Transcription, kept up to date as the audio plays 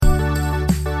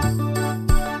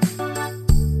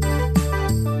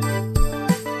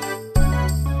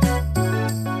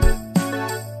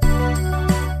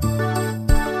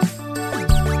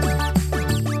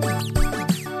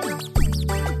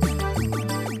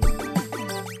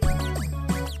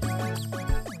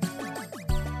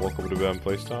Welcome to Ben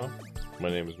Playstyle. My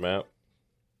name is Matt.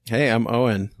 Hey, I'm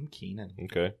Owen. I'm Keenan.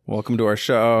 Okay. Welcome to our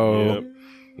show. Yep.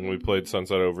 And we played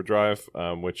Sunset Overdrive,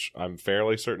 which I'm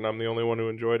fairly certain I'm the only one who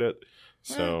enjoyed it.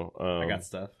 So I got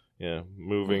stuff. yeah,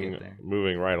 We'll moving get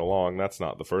there. right along. That's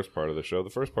not the first part of the show. The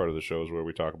first part of the show is where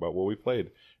we talk about what we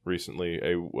played recently.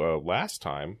 Last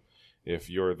time, if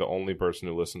you're the only person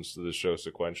who listens to the show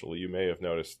sequentially, you may have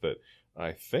noticed that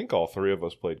I think all three of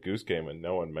us played Goose Game and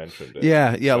no one mentioned it.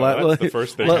 Yeah. So that's the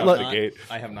first thing out the gate.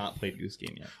 I have not played Goose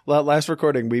Game yet. Last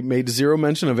recording, we made zero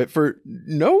mention of it for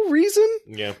no reason.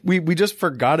 Yeah. We just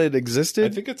forgot it I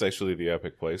existed. think it's actually the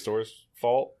Epic Play Store's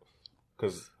fault,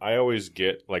 because I always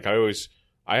get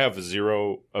I have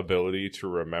zero ability to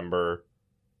remember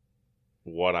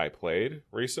what I played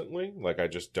recently. Like, I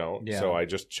just don't. Yeah. So I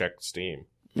just checked Steam,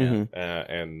 Mhm.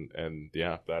 and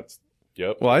yeah, that's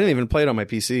yep. Well, I didn't even play it on my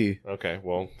PC. Okay,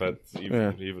 well that's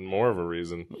even more of a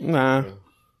reason. Nah.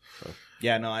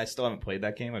 Yeah, no, I still haven't played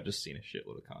that game. I've just seen a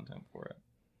shitload of content for it.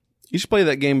 You should play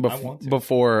that game I want to.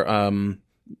 before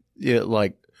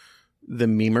the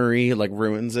memery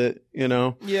ruins it, you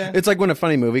know? Yeah. It's like when a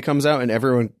funny movie comes out and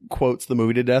everyone quotes the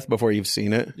movie to death before you've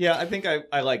seen it. Yeah, I think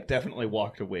I definitely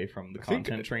walked away from the I think-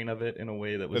 content train of it in a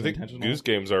way that was I think intentional. Goose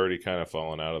Game's already kind of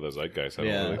fallen out of the zeitgeist. I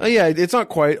don't Yeah. really- Yeah, it's not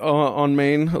quite on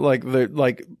main.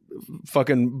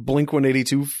 Fucking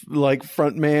Blink-182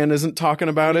 front man isn't talking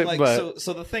about it, but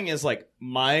so the thing is,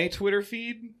 my Twitter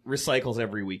feed recycles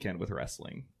every weekend with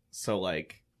wrestling. So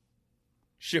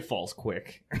shit falls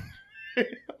quick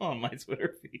on my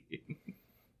Twitter feed.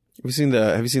 have you seen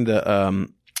the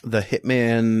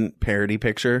Hitman parody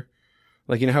picture?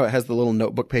 You know how it has the little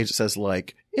notebook page that says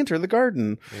enter the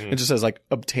garden. It just says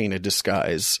obtain a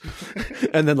disguise.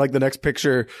 And then the next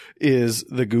picture is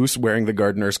the goose wearing the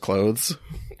gardener's clothes.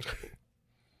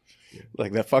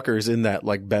 That fucker's in that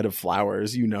bed of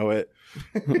flowers, you know it.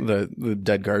 the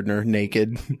dead gardener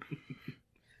naked.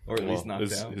 Or at least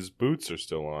knocked out. his boots are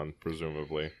still on,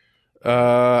 presumably.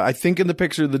 I think in the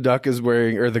picture the duck is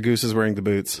wearing, or the goose is wearing the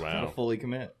boots. Gotta Wow. fully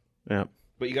commit. Yeah.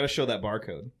 But you gotta show that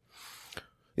barcode.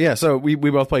 Yeah, so we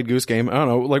both played Goose Game. I don't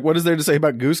know, what is there to say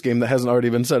about Goose Game that hasn't already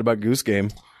been said about Goose Game?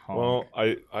 Well,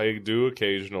 I do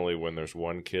occasionally when there's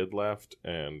one kid left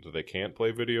and they can't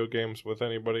play video games with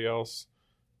anybody else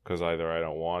because either I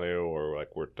don't want to or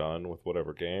we're done with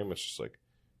whatever game. It's just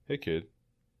hey kid,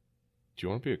 do you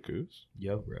want to be a goose?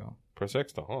 Yo, bro. Press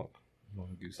X to honk. You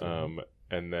want a Goose Game?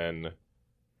 And then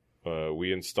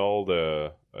we installed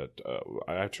I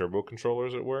have turbo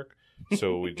controllers at work,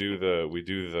 so we do the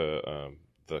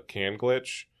can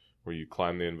glitch where you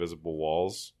climb the invisible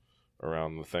walls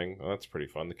around the thing. Oh, that's pretty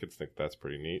fun. The kids think that's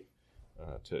pretty neat,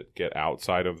 to get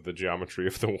outside of the geometry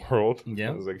of the world.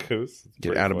 Yeah. As a goose. It's Get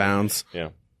pretty out of fun. bounds. Yeah.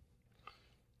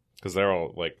 Because they're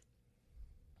all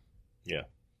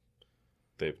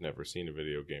they've never seen a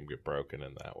video game get broken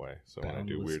in that way. So when I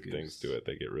do Boundless weird goose. things to it,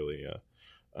 they get really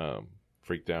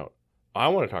freaked out. I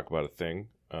want to talk about a thing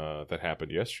that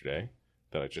happened yesterday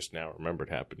that I just now remembered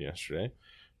happened yesterday.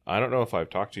 I don't know if I've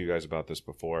talked to you guys about this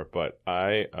before, but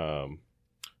I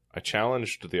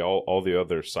challenged all the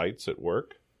other sites at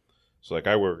work. So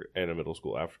I work in a middle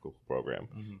school after school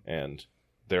program, and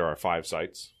there are 5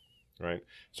 sites, right?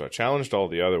 So I challenged all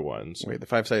the other ones. Wait, the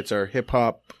 5 sites are hip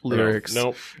hop, lyrics,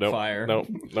 No, Fire. no,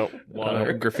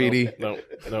 Water. graffiti. no.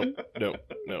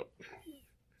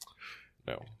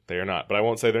 They are not, but I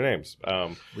won't say their names.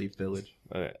 Leaf Village.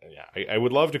 Yeah, I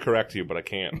would love to correct you, but I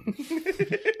can't.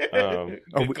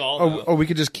 Good call, though. Oh, we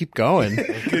could just keep going.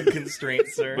 Good constraint,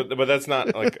 sir. But that's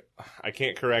not I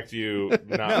can't correct you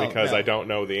No, because no. I don't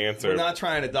know the answer. We're not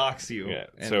trying to dox you. Yeah,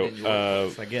 And, so, and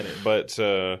yours. I get it. But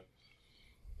so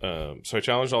I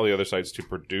challenged all the other sites to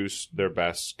produce their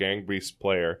best Gang Beast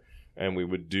player, and we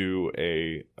would do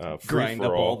a Grind up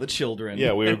free-for-all. all the children.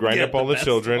 Yeah, we would grind Get up all the best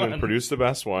children one. and produce the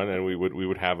best one, and we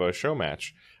would have a show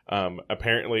match.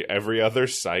 Apparently, every other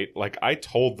site, I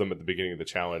told them at the beginning of the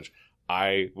challenge,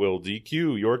 I will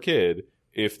DQ your kid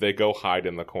if they go hide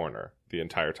in the corner the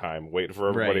entire time, wait for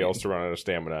everybody Right. else to run out of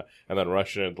stamina, and then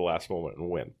rush in at the last moment and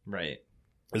win. Right.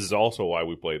 This is also why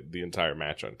we played the entire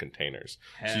match on containers.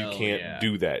 So Hell you can't yeah.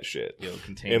 do that shit. Yo,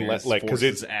 containers Because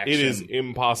forces it action. is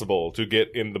impossible to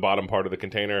get in the bottom part of the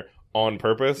container on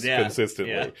purpose Yeah.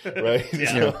 consistently, Yeah. right?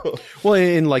 Yeah. So- Well,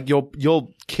 and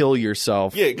you'll kill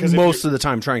yourself Yeah, 'cause if most you're- of the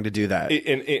time trying to do that.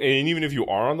 and even if you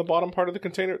are on the bottom part of the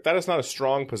container, that is not a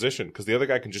strong position because the other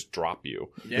guy can just drop you,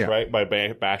 Yeah. right? By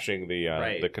bashing the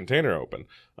Right. the container open.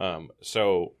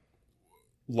 So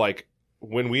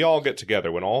when we all get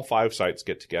together, when all 5 sites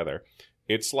get together,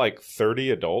 it's 30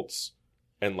 adults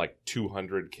and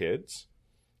 200 kids.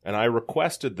 and I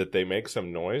requested that they make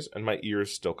some noise, and my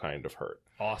ears still kind of hurt.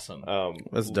 Awesome.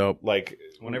 That's dope. Like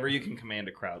Whenever you can command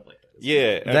a crowd like that.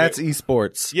 yeah, That's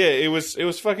esports. yeah. It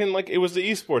was fucking like it was the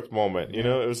esports moment. You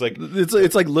know, it was like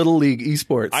It's like Little League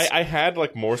esports. I had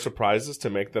like more surprises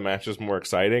to make the matches more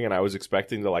exciting, and I was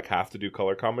expecting to like have to do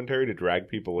color commentary to drag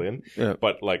people in. Yeah.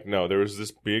 But like no, there was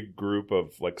this big group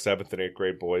of like 7th and 8th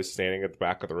grade boys standing at the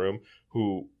back of the room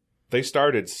who they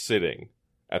started sitting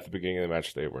at the beginning of the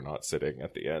match. They were not sitting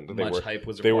at the end. Hype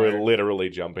was They required. were literally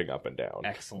jumping up and down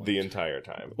Excellent. the entire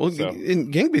time. Well, So-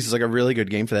 and Gang Beasts is like a really good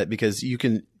game for that because you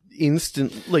can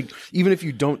even if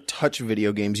you don't touch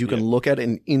video games, you can look at it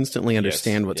and instantly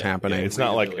understand what's happening. Yeah, it's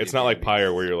not like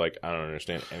Pyre where you're like, I don't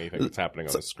understand anything that's happening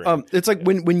on the screen. It's like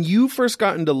when you first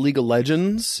got into League of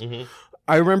Legends. Mhm.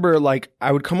 I remember like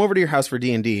I would come over to your house for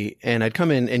D&D and I'd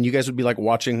come in and you guys would be like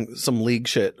watching some League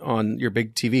shit on your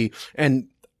big TV, and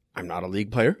I'm not a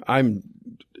League player. I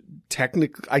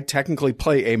technically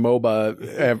play a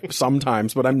MOBA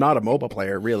sometimes, but I'm not a MOBA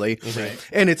player really. Right.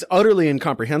 And it's utterly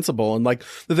incomprehensible. And like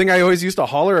the thing I always used to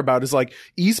holler about is like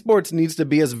esports needs to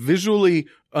be as visually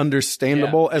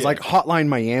understandable as like Hotline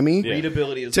Miami Yeah.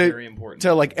 Readability is To- very important.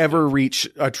 to like ever reach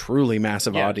a truly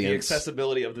massive The audience.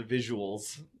 accessibility of the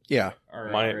visuals Yeah. are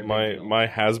a my big my deal. my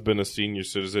has been a senior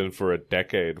citizen for a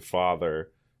decade father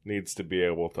needs to be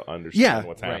able to understand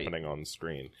what's right. happening on the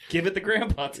screen. Give it the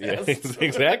grandpa Yeah, test.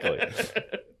 exactly.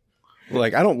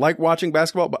 Like, I don't like watching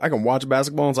basketball, but I can watch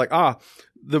basketball and it's like,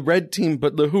 the red team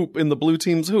put the hoop in the blue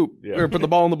team's hoop. Yeah. Or put the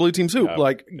ball in the blue team's hoop. Yeah.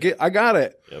 Like, I got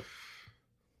it.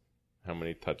 How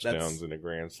many touchdowns in a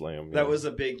grand slam? That was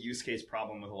a big use case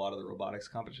problem with a lot of the robotics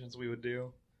competitions we would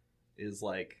do. Is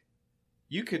like,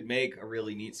 you could make a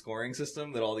really neat scoring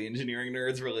system that all the engineering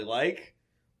nerds really like,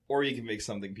 or you can make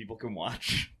something people can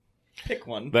watch. Pick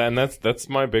one. And that's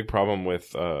my big problem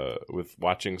with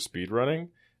watching speedrunning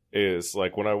is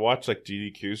like when I watch like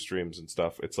GDQ streams and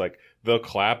stuff, it's like they'll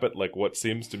clap at like what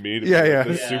seems to me to be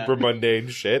this Yeah. super mundane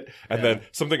shit, and then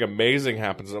something amazing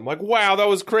happens, and I'm like, wow, that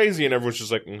was crazy, and everyone's just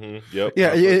like, yep,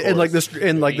 Yeah, of and like course. the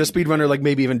speedrunner like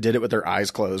maybe even did it with their eyes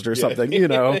closed or something, you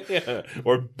know. Yeah.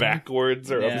 Or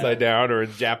backwards or Yeah. upside down or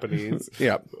in Japanese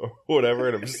Yeah. or whatever,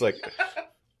 and I'm just like,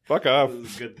 fuck off.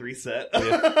 This is a good 3 set.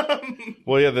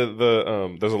 Well, yeah,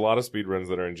 the there's a lot of speedruns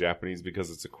that are in Japanese because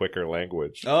it's a quicker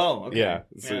language. Oh, okay. Yeah,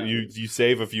 so Yeah. you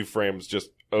save a few frames just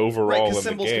overall Right, in because the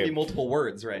symbols game. can be multiple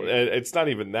words, right? It's not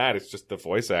even that. It's just the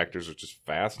voice actors are just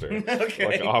faster. Okay.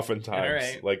 Like oftentimes, All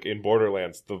right. like in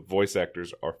Borderlands, the voice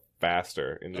actors are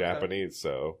faster in Okay. Japanese,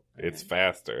 so it's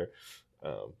faster.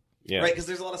 Yeah. Right, because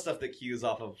there's a lot of stuff that cues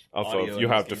off of Also, audio you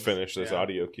in have these to games. finish this Yeah.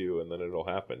 audio cue, and then it'll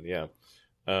happen. Yeah.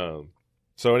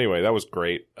 So anyway, that was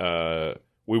great.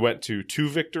 We went to 2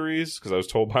 victories because I was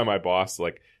told by my boss,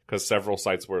 like, because several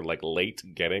sites were like late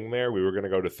getting there, we were going to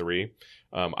go to 3.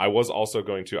 I was also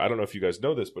going to, I don't know if you guys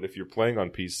know this, but if you're playing on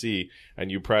PC and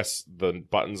you press the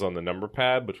buttons on the number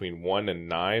pad between 1 and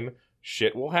 9,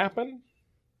 shit will happen.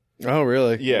 Oh,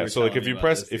 really? Yeah, were so like telling if me you about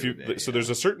press, this the if you, other day, so yeah. there's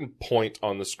a certain point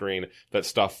on the screen that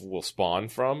stuff will spawn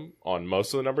from on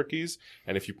most of the number keys,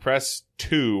 and if you press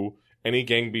 2, any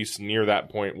gang beast near that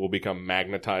point will become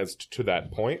magnetized to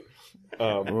that point.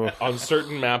 On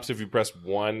certain maps, if you press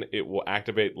 1, it will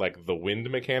activate like the wind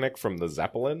mechanic from the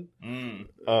Zeppelin.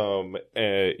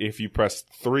 If you press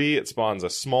 3, it spawns a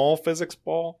small physics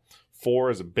ball.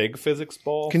 4 is a big physics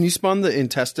ball. Can you spawn the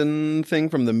intestine thing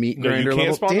from the meat No, you grinder can't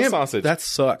level? spawn the Damn, sausage. that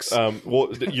sucks.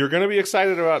 You're going to be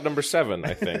excited about number 7,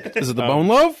 I think. Is it the bone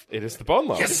loaf? It is the bone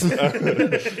loaf.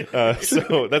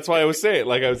 So that's why I was saying,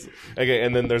 like, okay.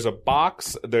 And then there's a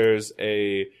box. There's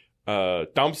a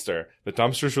dumpster. The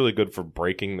dumpster's really good for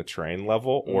breaking the train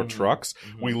level or trucks.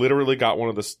 We literally got one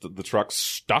of the trucks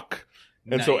stuck,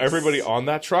 and so Nice. everybody on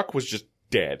that truck was just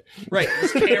dead. Right,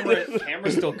 this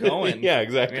camera's still going. Yeah,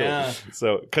 exactly. Yeah.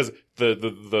 So because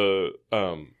the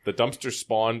dumpster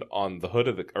spawned on the hood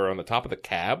of on the top of the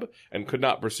cab and could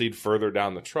not proceed further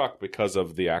down the truck because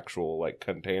of the actual like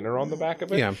container on the back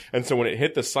of it. Yeah. And so when it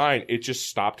hit the sign, it just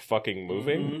stopped fucking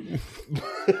moving.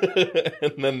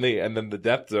 and then the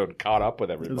death zone caught up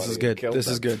with everybody. This is and good. killed This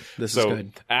them. is good. This So is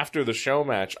good. after the show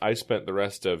match, I spent the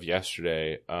rest of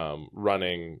yesterday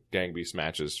running Gang Beast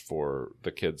matches for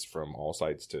the kids from all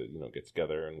sites to get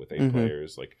together and with 8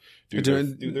 players like do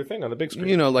their thing on the big screen.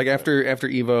 You know, like after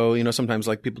Evo, sometimes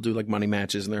like people do like money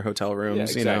matches in their hotel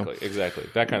rooms. Yeah, exactly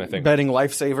that kind of thing. Betting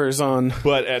lifesavers on.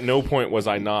 But at no point was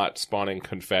I not spawning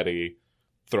confetti,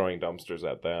 throwing dumpsters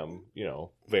at them.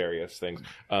 Various things.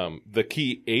 The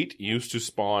key 8 used to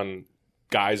spawn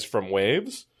guys from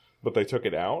waves, but they took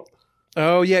it out.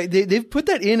 Oh yeah, they've put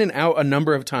that in and out a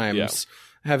number of times.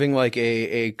 Yeah. Having like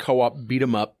a co-op beat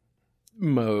 'em up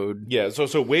mode. Yeah,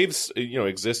 so waves,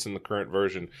 exist in the current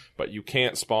version, but you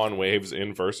can't spawn waves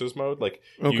in versus mode. Like,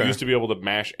 you Okay. used to be able to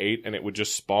mash 8 and it would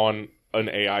just spawn an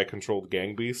AI-controlled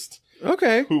gang beast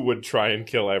Okay. who would try and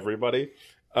kill everybody.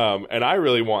 And I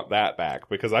really want that back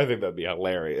because I think that'd be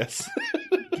hilarious.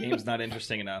 Game's not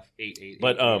interesting enough. 8.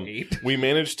 But we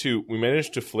managed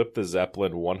to flip the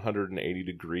Zeppelin 180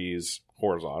 degrees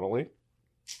horizontally,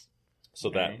 so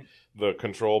that the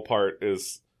control part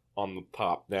is on the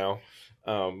top now.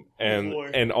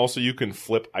 And also you can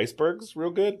flip icebergs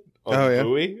real good on the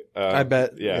buoy. I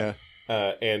bet. Yeah.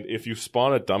 And if you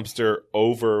spawn a dumpster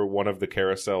over one of the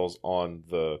carousels on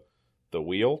the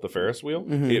wheel, the Ferris wheel,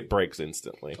 it breaks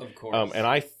instantly. Of course. And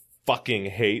I fucking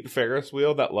hate Ferris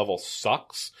wheel. That level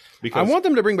sucks. I Because want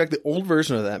them to bring back the old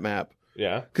version of that map.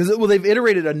 yeah. Because, they've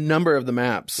iterated a number of the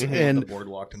maps. Mhm. the And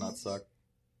boardwalk to not suck.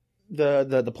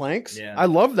 the planks, Yeah. I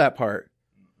love that part.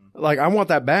 Like, I want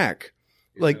that back.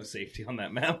 There's Like- no safety on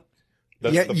that map.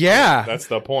 Yeah. That's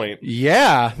the point.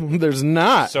 Yeah, there's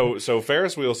not. So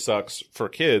Ferris wheel sucks for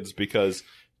kids because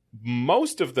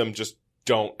most of them just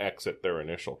don't exit their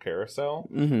initial carousel.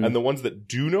 Mhm. And the ones that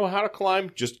do know how to climb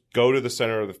just go to the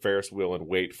center of the Ferris wheel and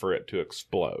wait for it to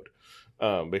explode.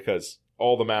 Because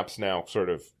all the maps now sort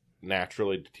of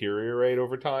naturally deteriorate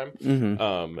over time.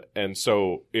 Mhm. And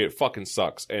so it fucking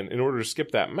sucks. And in order to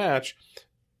skip that match,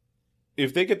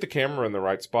 if they get the camera in the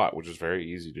right spot, which is very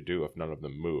easy to do if none of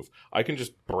them move, I can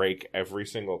just break every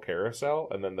single carousel,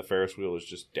 and then the Ferris wheel is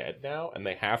just dead now, and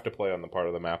they have to play on the part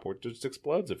of the map where it just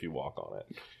explodes if you walk on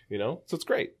it. So it's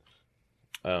great.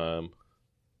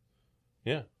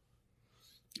 Yeah.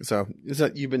 So, is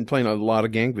that you've been playing a lot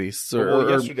of Gang Beasts? Well, Or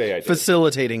yesterday I did.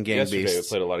 facilitating Gang Yesterday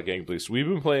Beasts? I played a lot of Gang Beasts. We've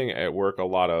been playing at work a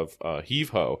lot of Heave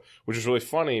Ho, which is really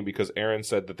funny because Aaron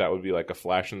said that would be like a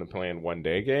flash in the pan one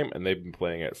day game, and they've been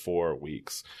playing it 4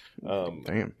 weeks.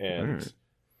 Damn. And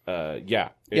Alright. yeah.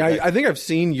 I think I've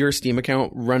seen your Steam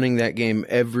account running that game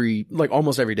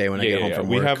almost every day when I get home from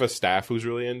we work. have a staff who's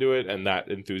really into it, and that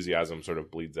enthusiasm sort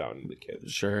of bleeds out into the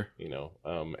kids. Sure.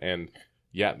 And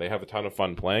yeah, they have a ton of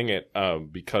fun playing it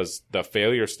because the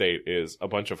failure state is a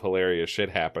bunch of hilarious shit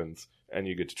happens, and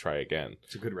you get to try again.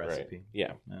 It's a good recipe.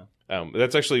 Right? Yeah.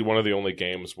 That's actually one of the only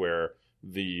games where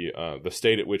the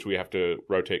state at which we have to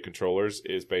rotate controllers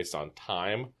is based on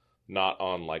time, not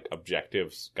on like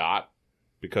objectives got,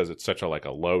 because it's such a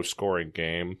low scoring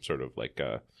game, sort of like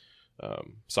a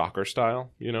soccer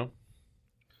style,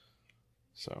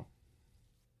 So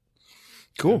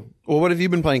Cool. Well, what have you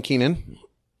been playing, Keenan?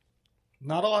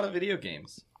 Not a lot of video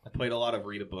games. I played a lot of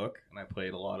read a book, and I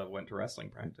played a lot of went to wrestling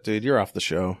practice. Dude, you're off the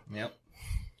show. Yep.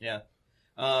 Yeah.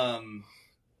 A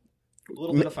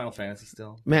little bit of Final Fantasy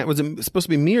still. Matt, was it supposed to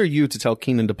be me or you to tell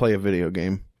Keenan to play a video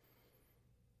game?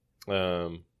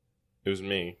 it was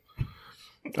me.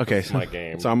 Okay, It's my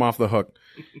game. so I'm off the hook.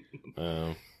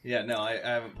 Yeah, no, I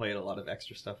haven't played a lot of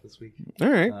extra stuff this week. All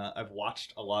right. I've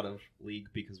watched a lot of League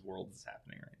because Worlds is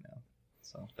happening right now.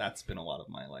 So that's been a lot of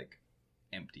my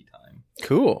empty time.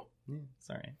 Cool. Yeah,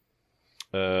 sorry.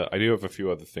 I do have a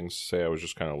few other things to say. I was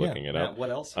just kind of looking it up. What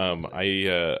else?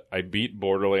 I beat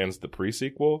Borderlands the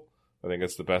pre-sequel. I think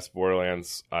it's the best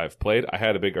Borderlands I've played. I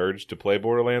had a big urge to play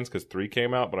Borderlands because 3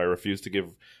 came out, but I refused to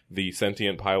give the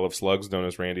sentient pile of slugs known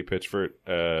as Randy Pitchford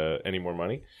any more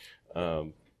money.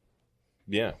 But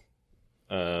yeah,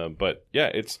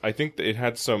 I think that it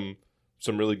had some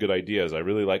really good ideas. I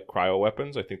really like cryo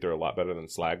weapons. I think they're a lot better than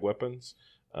slag weapons.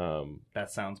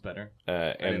 That sounds better.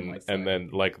 And like slag. then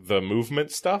the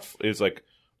movement stuff is I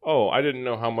didn't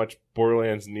know how much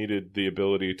Borderlands needed the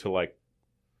ability to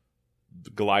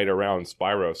glide around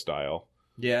Spyro style.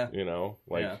 Yeah.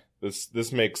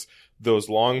 This makes those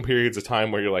long periods of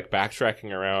time where you're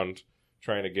backtracking around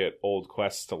trying to get old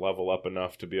quests to level up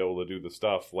enough to be able to do the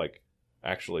stuff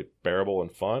actually bearable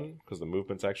and fun because the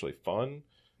movement's actually fun.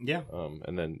 Yeah.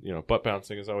 And then butt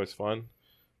bouncing is always fun.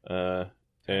 That's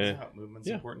how movement's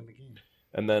important in the game.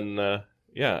 And then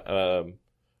it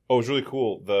was really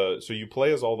cool. So you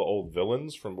play as all the old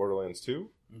villains from Borderlands 2.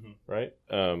 Mm-hmm. Right?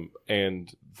 And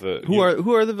Who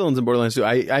are the villains in Borderlands 2?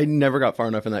 I never got far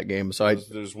enough in that game, so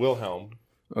there's Wilhelm,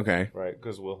 okay. right?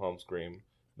 Because Wilhelm's green.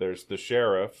 There's the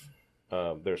sheriff.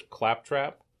 There's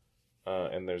Claptrap,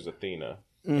 and there's Athena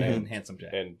Mhm. And Handsome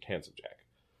Jack.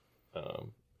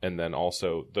 And then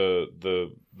also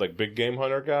the big game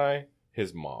hunter guy,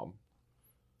 his mom.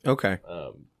 Okay.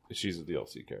 She's a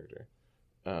DLC character.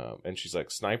 And she's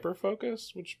sniper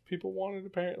focused, which people wanted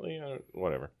apparently.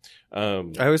 Whatever. I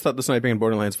always thought the sniping in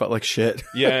Borderlands felt like shit.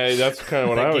 Yeah, that's kind of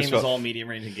what that I always game felt. is all medium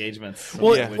range engagements. So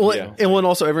Well, it would- well, and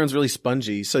also everyone's really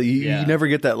spongy, so you never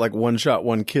get that one shot,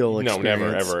 one kill No, experience.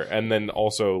 never, ever. And then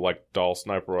also, doll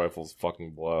sniper rifles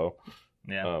fucking blow.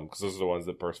 Yeah. because those are the ones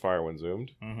that burst fire when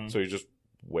zoomed. Mhm. So you're just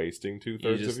wasting You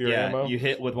 2/3 just- of your ammo. You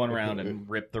hit with one round and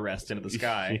rip the rest into the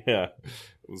sky. Yeah,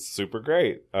 it was super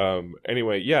great.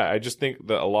 Anyway, yeah, I just think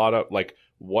that a lot of like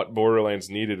what Borderlands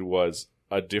needed was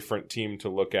a different team to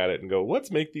look at it and go,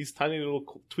 let's make these tiny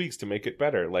little tweaks to make it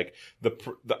better. Like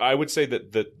I would say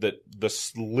that the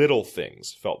little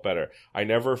things felt better. I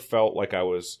never felt like I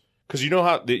was. Because you know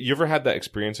how you ever had that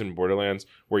experience in Borderlands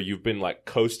where you've been like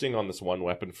coasting on this one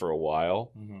weapon for a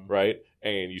while, right?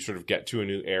 And you sort of get to a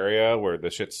new area where the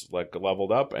shit's like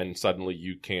leveled up, and suddenly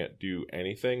you can't do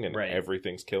anything, and Right.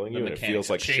 everything's killing The you, and it mechanics feels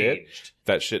like have shit. changed.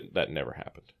 That never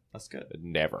happened. That's good. It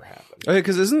never happened. Okay,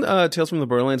 because isn't Tales from the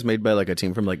Borderlands made by like a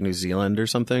team from like New Zealand or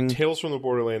something? Tales from the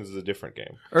Borderlands is a different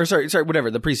game. Or sorry,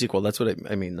 whatever. The pre-sequel. That's what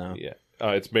I mean now. Yeah,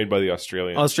 it's made by the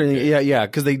Australian. Australian, yeah,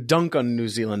 because they dunk on New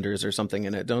Zealanders or something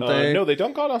in it, don't they? No, they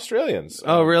dunk on Australians.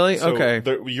 Oh, really? So Okay.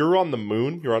 You're on the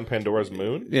moon. You're on Pandora's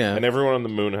moon. Yeah. And everyone on the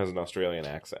moon has an Australian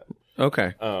accent.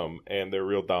 Okay. And they're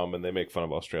real dumb, and they make fun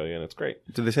of Australia, and it's great.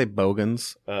 Did they say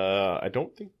bogans?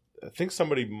 I think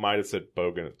somebody might have said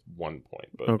bogan at one point,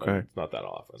 but Okay. it's not that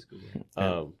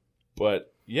often.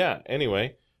 But yeah,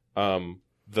 anyway,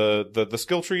 the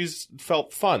skill trees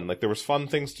felt fun. Like there was fun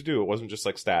things to do. It wasn't just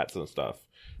like stats and stuff.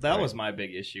 That Right. was my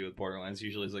big issue with Borderlands.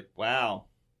 Usually it's like, wow,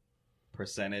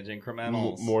 percentage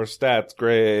incrementals. More stats,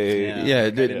 great. Yeah, I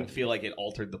it did. didn't feel like it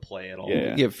altered the play at all.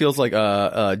 Yeah. Yeah, it feels like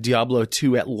Diablo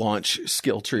 2 at launch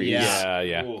skill trees. Yeah.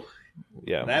 Yeah. Ooh,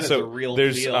 Yeah, that is so a real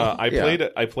there's feel. I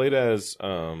Yeah. played as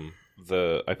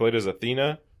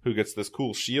Athena, who gets this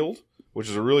cool shield, which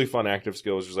is a really fun active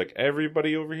skill. It's just like,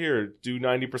 everybody over here do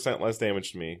 90% less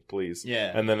damage to me, please.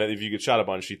 Yeah. And then if you get shot a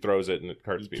bunch, she throws it and it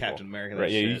hurts people. Captain America. That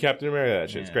Right, yeah, shit. you Captain America that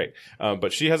shit. It's Yeah. great.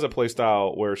 But she has a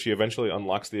playstyle where she eventually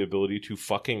unlocks the ability to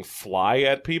fucking fly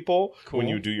at people when Cool.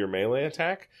 you do your melee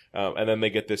attack. And then they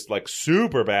get this like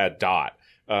super bad dot.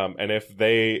 And if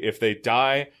they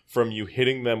die from you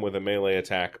hitting them with a melee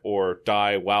attack or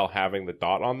die while having the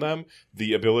dot on them,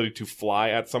 the ability to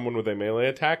fly at someone with a melee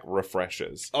attack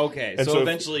refreshes. Okay, And so so if-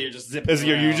 eventually you're just zipping As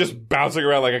you're around. just bouncing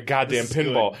around like a goddamn This is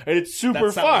pinball, and it's super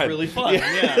That sounds fun. really fun.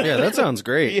 Yeah. Yeah, that sounds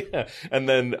great. Yeah, and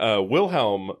then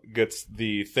Wilhelm gets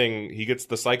the thing. He gets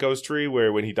the Psycho's tree,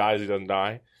 where when he dies, he doesn't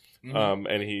die, Mhm.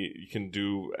 and he can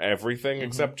do everything Mhm.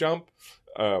 except jump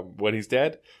when he's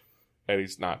dead, and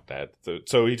he's not dead.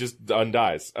 So he just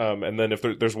undies. And then if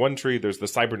there's one tree, there's the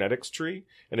cybernetics tree,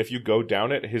 and if you go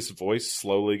down it, his voice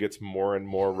slowly gets more and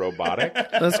more robotic.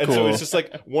 That's And cool. so it's just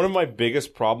like one of my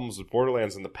biggest problems with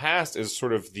Borderlands in the past is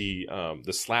sort of the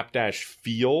slapdash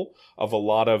feel of a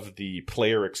lot of the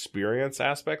player experience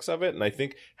aspects of it. And I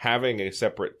think having a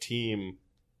separate team,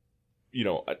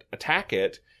 attack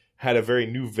it had a very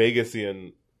New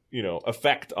Vegasian,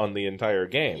 effect on the entire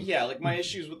game. Yeah, like my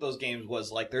issues with those games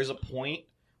was like there's a point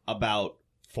about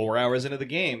 4 hours into the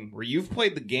game where you've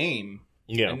played the game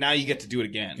Yeah. and now you get to do it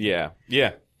again. Yeah.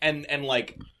 Yeah. And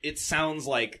like it sounds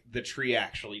like the tree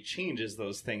actually changes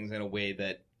those things in a way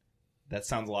that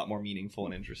sounds a lot more meaningful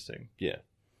and interesting.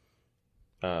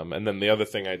 And then the other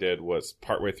thing I did was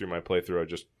partway through my playthrough, I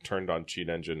just turned on Cheat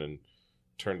Engine and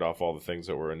turned off all the things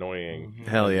that were annoying.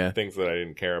 Hell yeah. Things that I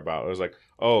didn't care about. It was like,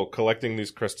 oh, collecting these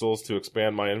crystals to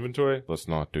expand my inventory? Let's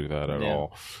not do that at Yeah.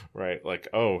 all. Right? Like,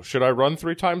 oh, should I run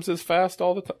 3 times as fast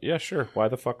all the time? Yeah, sure. Why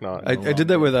the fuck not? I did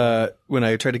that with when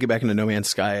I tried to get back into No Man's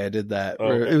Sky. I did that. Oh,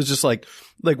 Where okay. It was just like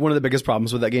one of the biggest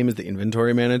problems with that game is the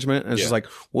inventory management. And it's Yeah. just like,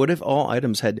 what if all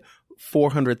items had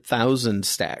 400,000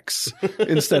 stacks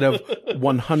instead of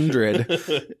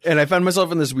 100? And I found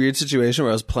myself in this weird situation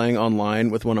where I was playing online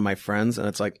with one of my friends, and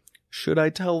it's like, should I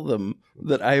tell them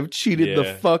that I've cheated the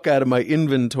Yeah. fuck out of my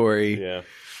inventory? Yeah,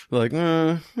 They're like,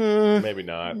 maybe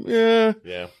not. yeah.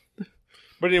 Yeah.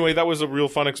 But anyway, that was a real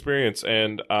fun experience.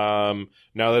 And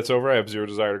now that's over, I have zero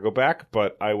desire to go back.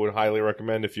 But I would highly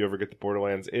recommend, if you ever get the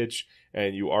Borderlands itch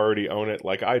and you already own it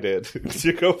like I did,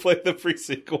 to go play the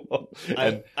pre-sequel.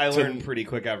 And I to- learned pretty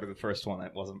quick after the first one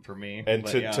it wasn't for me. and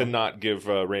but to, yeah. to not give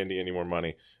Randy any more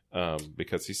money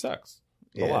because he sucks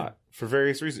a Yeah. lot for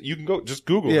various reasons. You can go just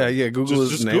Google. Yeah, him. yeah, Google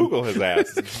his just name. Google his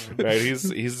ass. Right, he's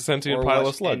a sentient or pile watch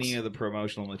of slugs. any of the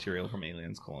promotional material from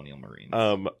Aliens Colonial Marines.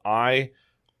 I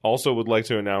also would like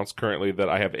to announce currently that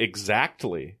I have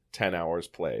exactly 10 hours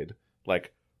played,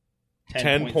 like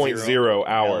 10.0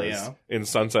 hours yeah. in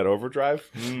Sunset Overdrive.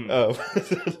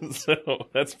 Mm. So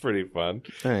that's pretty fun.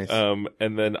 Nice.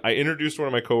 And then I introduced one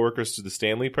of my coworkers to the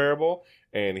Stanley Parable,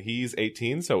 and he's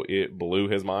 18, so it blew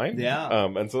his mind. Yeah.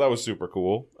 And so that was super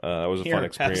cool. That was a Here, fun have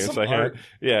experience some I had. art.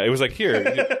 Yeah, it was like,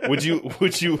 here, would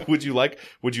you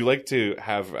like to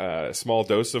have a small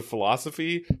dose of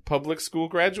philosophy, public school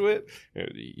graduate?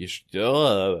 You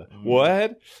should,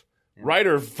 what?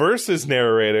 writer versus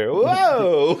narrator.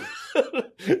 Whoa.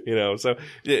 So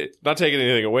not taking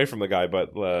anything away from the guy,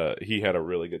 but he had a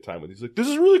really good time with it. He's like, this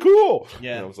is really cool.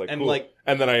 Yeah. And I was like, And, cool. like-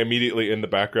 And then I immediately in the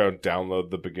background download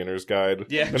the beginner's guide.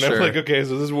 Yeah. And Sure. I'm like, okay,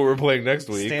 so this is what we're playing next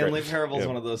week. Stanley Right? Parable is Yeah.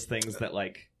 one of those things that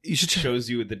like You should check. shows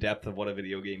you the depth of what a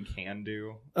video game can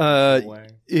do.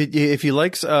 If you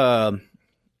likes the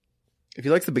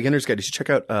beginner's guide, you should check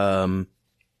out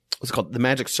what's it called, The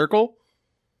Magic Circle.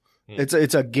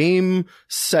 It's a game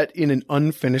set in an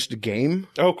unfinished game,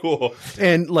 Oh, cool.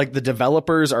 and like the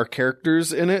developers are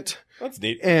characters in it. That's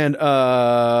neat. And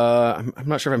I'm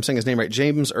not sure if I'm saying his name right.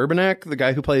 James Urbanek, the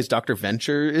guy who plays Dr.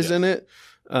 Venture, is in it.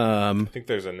 I think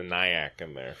there's a Nyack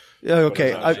in there.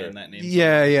 Okay, But I'm not sure. And that name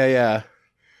yeah.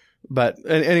 But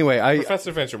anyway,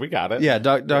 Professor Venture, we got it. yeah,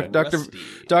 Dr. Rusty.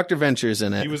 Dr. Venture's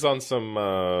in it. He was on some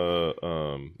Law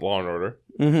and Order.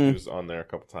 Mhm. He was on there a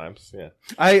couple times. Yeah.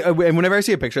 And whenever I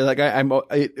see a picture of that guy,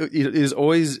 it is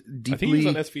always I think he was deeply.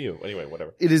 on SVU. Anyway,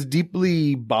 whatever. It is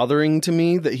deeply bothering to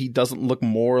me that he doesn't look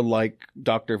more like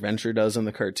Dr. Venture does in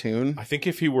the cartoon. I think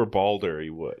if he were balder, he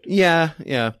would. Yeah.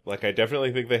 Like, I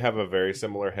definitely think they have a very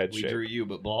similar head We shape. drew you,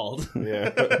 but bald.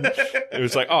 Yeah. It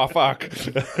was like, oh, fuck.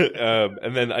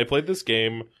 And then I played this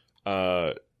game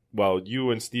while you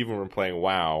and Steven were playing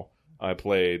WoW. I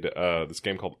played this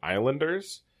game called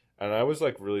Islanders. And I was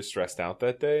like really stressed out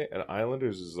that day. And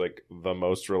Islanders is like the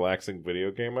most relaxing video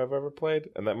game I've ever played.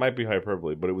 And that might be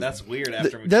hyperbole, but it was That's weird.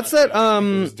 After we That's talked that. about it.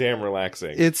 it was damn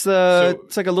relaxing. It's So-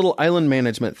 it's like a little island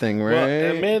management thing, right?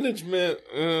 Well, management.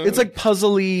 It's like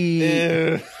puzzly.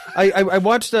 eh. I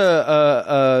watched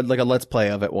a like a let's play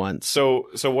of it once. So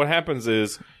what happens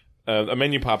is a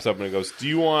menu pops up and it goes, do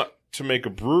you want to make a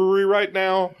brewery right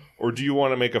now, or do you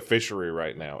want to make a fishery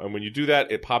right now? And when you do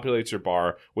that, it populates your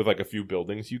bar with like a few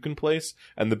buildings you can place,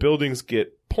 and the buildings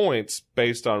get points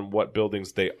based on what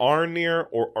buildings they are near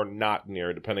or are not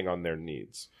near, depending on their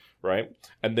needs, right?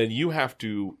 And then you have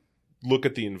to look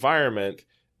at the environment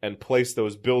and place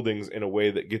those buildings in a way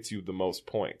that gets you the most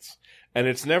points. And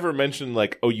it's never mentioned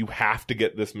like, oh, you have to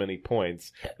get this many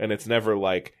points. And it's never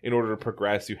like, in order to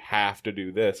progress, you have to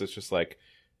do this. It's just like,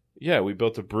 yeah, we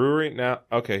built a brewery. Now,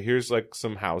 okay, here's like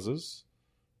some houses.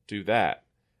 Do that.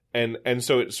 And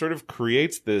so it sort of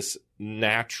creates this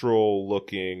natural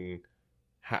looking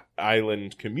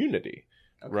island community,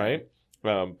 Okay.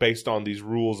 right? Based on these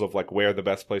rules of like where the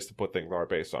best place to put things are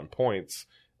based on points.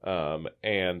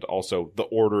 And also the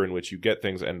order in which you get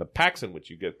things and the packs in which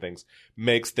you get things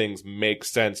makes things make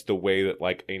sense the way that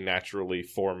like a naturally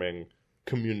forming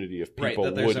community of people Right,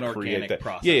 that there's would an create organic that.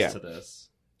 process to this.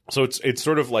 So it's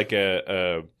sort of like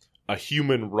a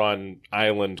human run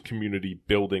island community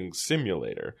building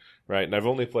simulator, right? And I've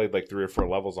only played like 3 or 4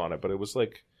 levels on it, but it was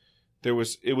like it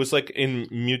was like in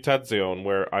Mutation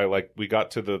where we got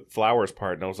to the flowers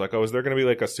part and I was like, oh, is there going to be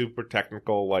like a super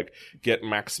technical, like get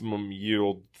maximum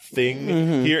yield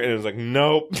thing here? And it was like,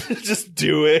 nope, just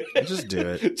do it. Just do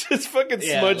it. Just fucking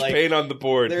Yeah, smudge like, paint on the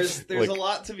board. There's Like, a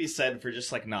lot to be said for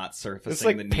just like not surfacing. it's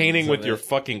like the painting needs with of your it.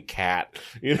 fucking cat,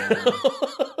 you know?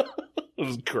 It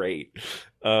was great.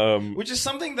 Which is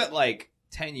something that like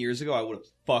 10 years ago I would have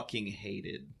fucking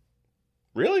hated.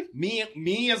 Really?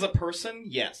 Me as a person,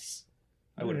 yes.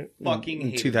 I would have fucking In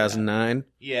hated 2009. that.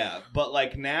 Yeah, but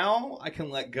like now I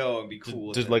can let go and be cool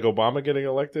with Did it. like Obama getting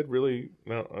elected really?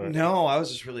 No. No, I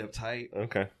was just really uptight.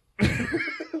 Okay. I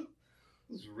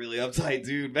was a really uptight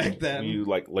dude back then. You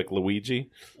like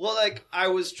Luigi? Well, like I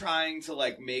was trying to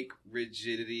like make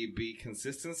rigidity be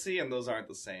consistency, and those aren't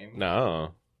the same.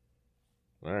 No.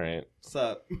 All right. What's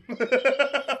up?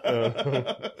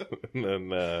 And then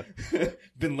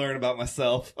Been learning about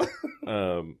myself.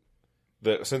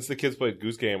 since the kids played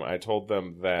Goose Game, I told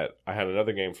them that I had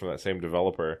another game from that same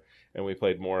developer, and we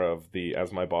played more of the,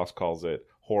 as my boss calls it,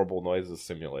 horrible noises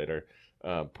simulator.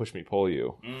 Push Me Pull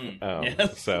You.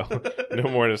 Yes. So no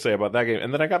more to say about that game.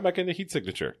 And then I got back into Heat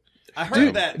Signature. I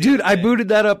heard that, the Dude, other I day. booted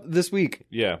that up this week.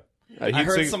 Yeah. I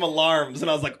heard some alarms, and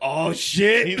I was like, "Oh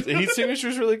shit!" Heat Signature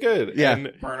is really good. Yeah.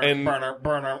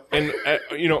 Burner. And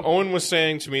Owen was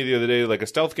saying to me the other day, like a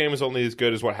stealth game is only as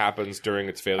good as what happens during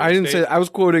its failure. I didn't state. say I was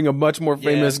quoting a much more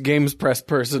famous Games Press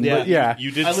person, but yeah.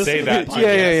 You did I listened say to that. the too.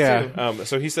 podcast, Yeah.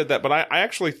 So he said that, but I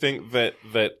actually think that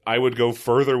I would go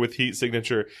further with Heat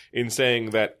Signature in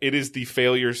saying that it is the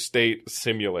failure state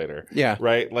simulator. Yeah.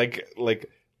 Right? Like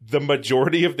the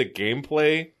majority of the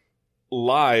gameplay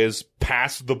lies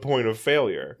past the point of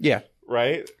failure. Yeah.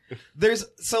 Right? There's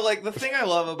like the thing I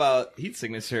love about Heat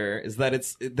Signature is that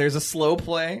there's a slow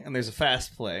play and there's a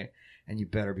fast play, and you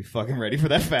better be fucking ready for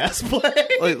that fast play.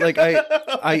 Like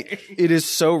it is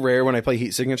so rare when I play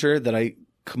Heat Signature that I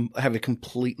have a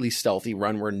completely stealthy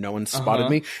run where no one spotted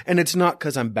me, and it's not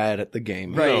because I'm bad at the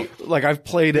game. Right. Like I've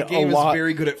played The it a game is lot.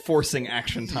 very good at forcing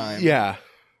action time. Yeah.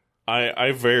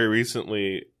 I very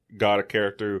recently got a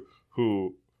character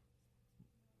who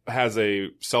has a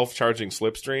self-charging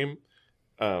slipstream,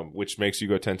 which makes you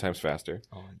go 10 times faster.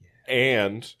 Oh, yeah.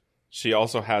 And she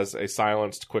also has a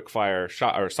silenced quickfire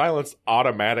shot or silenced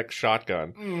automatic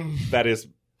shotgun that is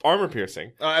armor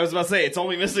piercing. I was about to say, it's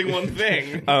only missing one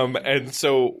thing. And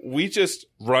so we just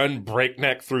run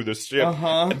breakneck through the ship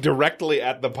directly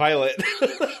at the pilot.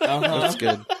 That's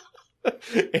good.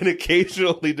 And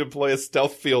occasionally deploy a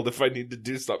stealth field if I need to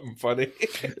do something funny.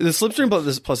 The slipstream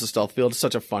plus the stealth field is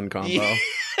such a fun combo. Yeah.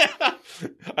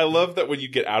 I love that when you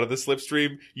get out of the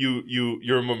slipstream,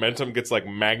 your momentum gets like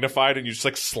magnified and you just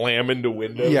like slam into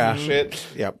windows and shit.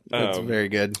 Yep, that's very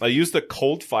good. I used the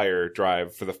cold fire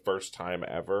drive for the first time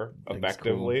ever,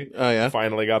 effectively. Cool. Oh yeah,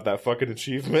 finally got that fucking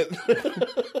achievement.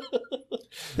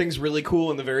 Thing's really cool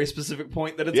in the very specific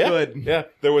point that it's yeah, good. Yeah,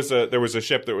 there was a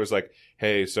ship that was like,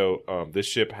 hey, so this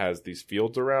ship has these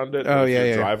fields around it. Oh, if yeah, your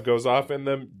yeah. drive goes off in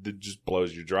them, it just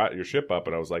blows your ship up.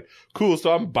 And I was like, cool.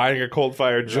 So I'm buying a cold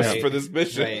fire just Right. for this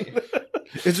mission. Right.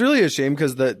 it's really a shame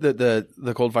because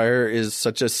the cold fire is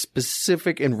such a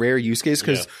specific and rare use case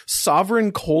because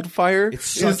Sovereign Cold Fire It's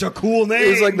such a cool name.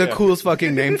 is like the coolest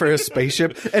fucking name for a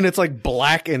spaceship, and it's like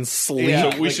black and sleek.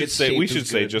 Yeah. So we Like should its say shape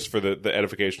is just for the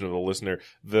edification of the listener,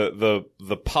 the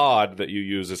pod that you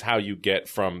use is how you get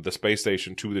from the space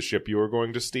station to the ship you are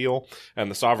going to steal, and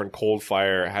the Sovereign Cold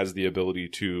Fire has the ability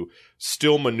to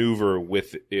still maneuver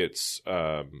with its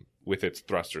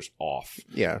thrusters off.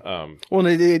 Yeah. Well,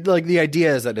 like the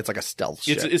idea is that it's like a stealth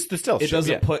ship. It's the stealth. It ship,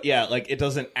 doesn't yeah. it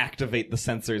doesn't activate the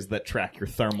sensors that track your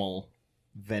thermal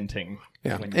venting.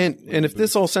 Yeah, when and if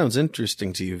this all sounds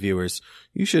interesting to you, viewers,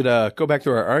 you should go back to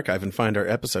our archive and find our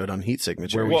episode on heat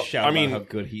signature. where we Well, shout I about mean, how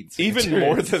good heat Even signature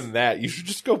more is. than that, you should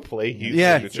just go play Heat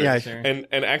Yeah, Signature. yeah.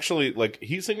 And actually, like,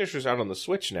 Heat Signature's out on the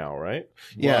Switch now, right?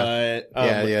 Yeah. What?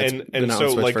 Yeah, it's and been out so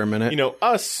on Switch like for a minute. you know,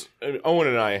 us, Owen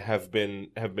and I have been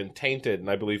tainted, and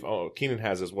I believe Keenan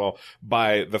has as well,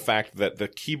 by the fact that the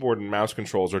keyboard and mouse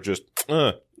controls are just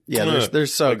Yeah, they're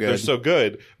so like, good. They're so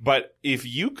good. But if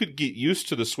you could get used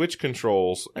to the Switch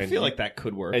controls, I feel like that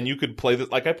could work. and you could play this,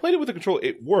 like I played it with the control,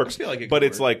 it works. I feel like it but could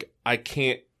it's work. like I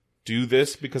can't do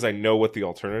this because I know what the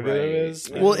alternative Right. is.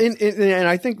 Well, and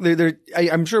I think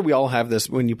I'm sure we all have this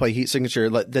when you play Heat Signature,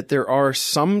 that there are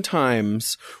some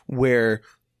times where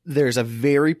there's a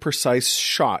very precise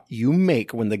shot you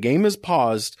make when the game is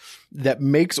paused that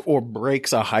makes or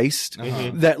breaks a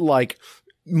heist. That like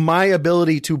my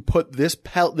ability to put this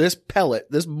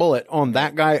bullet on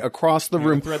that guy across the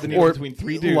room, thread the needle or between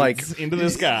three dudes like into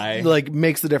this guy. like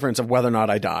makes the difference of whether or not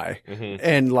I die.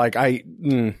 And like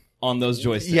on those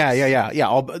joysticks.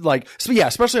 yeah.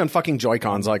 Especially on fucking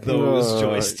Joy-Cons, like Those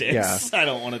joysticks. Yeah. I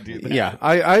don't want to do that. Yeah,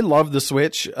 I love the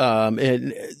Switch.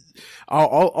 And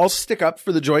I'll stick up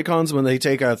for the Joy-Cons when they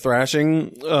take a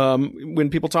thrashing when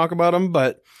people talk about them,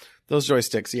 but those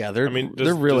joysticks, yeah, they're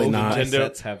really not. Nintendo-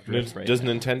 sets have drift right does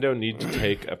now. Nintendo need to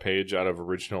take a page out of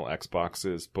original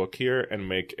Xbox's book here and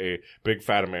make a Big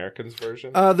Fat Americans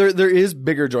version? There is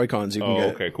bigger Joy-Cons you can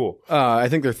get. Okay, cool. I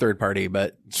think they're third party,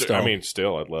 but still. I mean,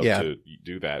 still, I'd love Yeah. to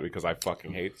do that because I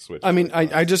fucking hate the Switch. I mean,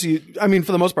 I just use,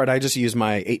 for the most part, I just use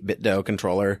my 8-bit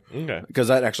controller Okay. because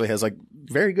that actually has like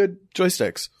very good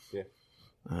joysticks. Yeah.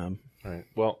 Um, All right.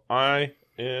 Well, I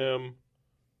am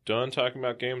done talking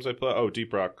about games I play. Oh,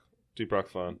 Deep Rock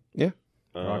fun. Yeah.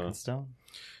 Rock and Stone.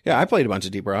 yeah, I played a bunch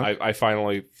of Deep Rock. I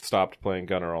finally stopped playing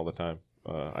Gunner all the time.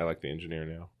 I like the engineer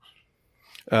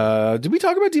now. Did we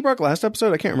talk about Deep Rock last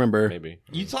episode? I can't remember. Maybe.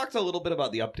 You talked a little bit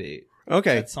about the update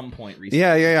Okay. at some point recently.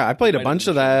 Yeah. I played a Might have bunch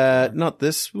of mentioned it that. before. Not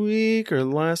this week or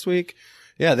last week.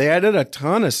 Yeah, they added a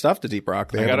ton of stuff to Deep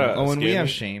Rock. They I got added- Oh, and we skin. have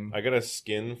Shame. I got a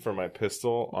skin for my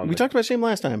pistol on we the, talked about Shame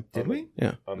last time. Did we?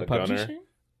 Yeah. on the PUBG Gunner. Shame?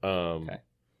 Okay.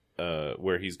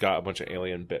 Where he's got a bunch of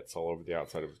alien bits all over the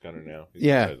outside of his gunner now. He's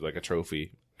Yeah. got, like a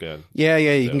trophy gun. Yeah.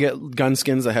 You can get gun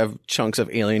skins that have chunks of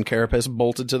alien carapace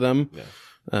bolted to them.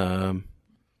 Yeah.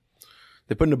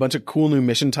 They put in a bunch of cool new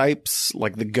mission types,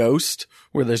 like the Ghost,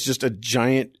 where there's just a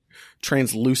giant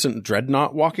translucent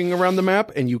dreadnought walking around the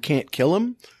map, and you can't kill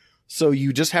him. So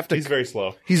you just have to. He's very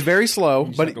slow. He's very slow,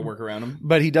 Just but have to work around him.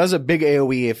 but he does a big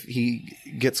AoE if he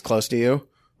gets close to you.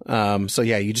 So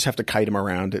yeah, you just have to kite him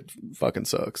around. It fucking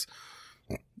sucks.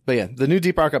 But yeah, the new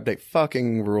Deep Rock update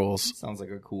fucking rules. Sounds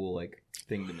like a cool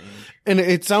thing to manage. And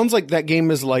it sounds like that game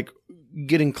is like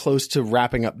getting close to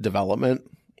wrapping up development.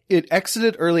 It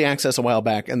exited early access a while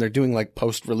back, and they're doing like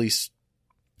post-release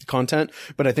content,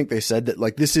 but I think they said that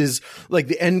like this is like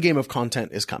the end game of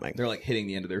content is coming. They're like hitting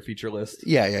the end of their feature list.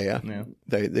 Yeah.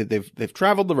 They've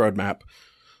traveled the roadmap.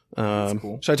 That's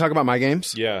cool. Should I talk about my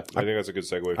games? Yeah, I think that's a good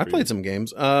segue. I played some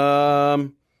games.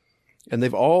 And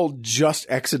they've all just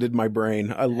exited my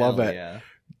brain. I love Hell it. Yeah.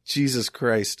 Jesus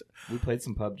Christ. We played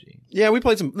some PUBG. Yeah, we've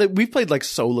played like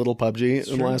so little PUBG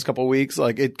in the last couple of weeks.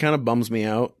 Like it kind of bums me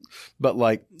out. But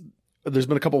like there's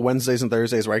been a couple Wednesdays and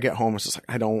Thursdays where I get home. It's just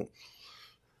like,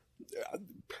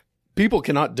 people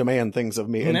cannot demand things of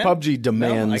me, and No, PUBG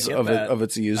demands I get that. of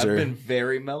its user. I've been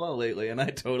very mellow lately, and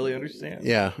I totally understand.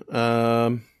 Yeah.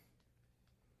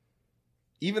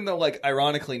 Even though, like,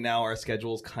 ironically, now our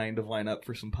schedules kind of line up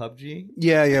for some PUBG.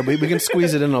 Yeah. We can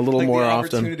squeeze it in a little Like, more the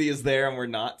often. opportunity is there, and we're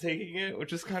not taking it,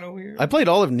 which is kind of weird. I played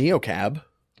all of NeoCab,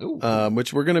 Ooh.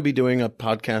 which we're going to be doing a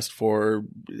podcast for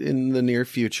in the near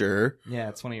future. Yeah,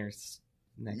 it's one of your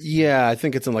next. Yeah, I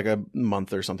think it's in like a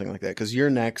month or something like that, because you're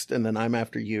next, and then I'm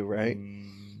after you, right?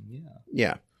 Yeah.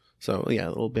 Yeah. So, yeah,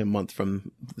 it'll be a month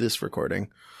from this recording.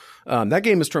 That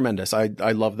game is tremendous. I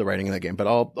love the writing in that game, but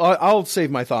I'll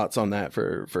save my thoughts on that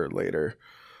for later.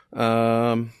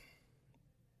 Oh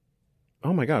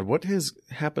my God, what has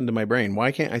happened to my brain?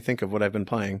 Why can't I think of what I've been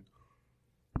playing?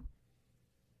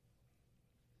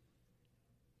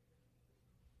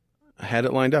 I had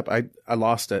it lined up. I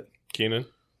lost it. Keenan?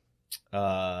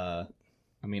 I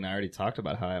mean, I already talked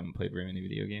about how I haven't played very many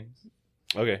video games.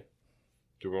 Okay.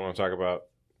 Do we want to talk about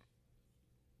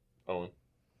Owen?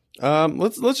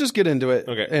 Let's just get into it.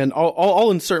 Okay. And I'll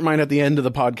insert mine at the end of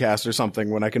the podcast or something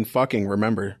when I can fucking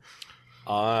remember.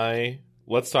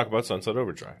 Let's talk about Sunset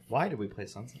Overdrive. Why did we play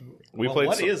Sunset Overdrive?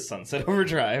 What is Sunset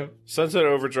Overdrive? Sunset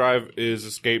Overdrive is a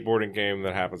skateboarding game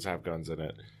that happens to have guns in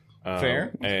it.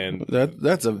 Fair. And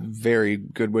That's a very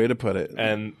good way to put it.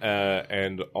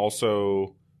 and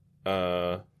also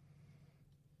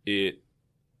it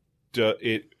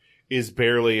is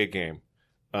barely a game.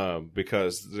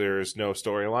 Because there's no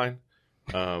storyline,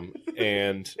 I'm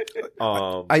going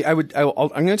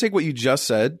to take what you just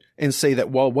said and say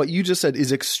that while what you just said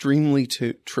is extremely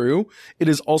true, it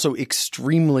is also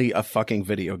extremely a fucking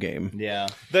video game. Yeah.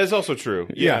 That is also true.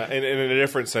 Yeah, Yeah. and in a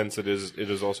different sense, it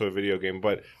is also a video game.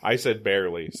 But I said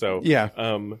barely, so Yeah.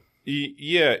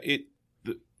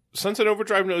 Sunset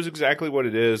Overdrive knows exactly what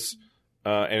it is,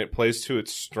 and it plays to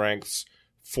its strengths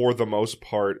for the most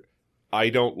part. I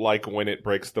don't like when it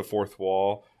breaks the fourth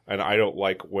wall, and I don't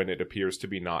like when it appears to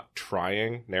be not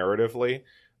trying narratively.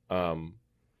 And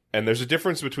there's a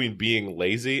difference between being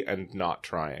lazy and not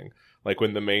trying. Like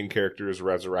when the main character is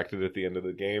resurrected at the end of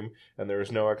the game and there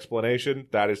is no explanation,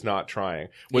 that is not trying.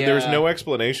 When there is no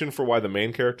explanation for why the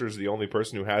main character is the only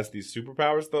person who has these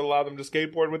superpowers that allow them to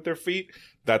skateboard with their feet,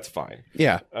 that's fine.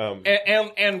 Yeah.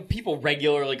 And people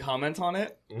regularly comment on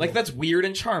it. Like, that's weird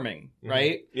and charming,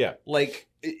 right? Yeah. Like...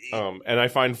 and I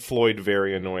find Floyd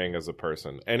very annoying as a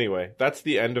person. Anyway, that's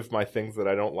the end of my things that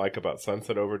I don't like about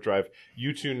Sunset Overdrive.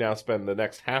 You two now spend the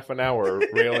next half an hour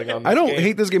railing on this I don't game.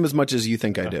 hate this game as much as you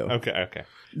think I do. Okay.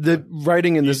 The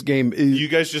writing in this game is... You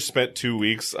guys just spent 2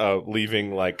 weeks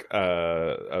leaving like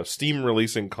Steam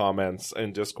releasing comments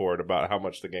in Discord about how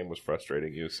much the game was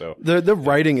frustrating you. So The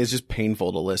writing is just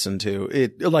painful to listen to.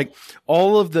 It like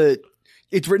all of the...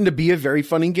 It's written to be a very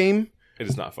funny game. it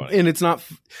is not funny. And it's not...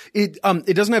 It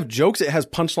doesn't have jokes. It has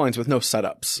punchlines with no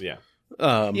setups. Yeah.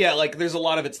 yeah, like, there's a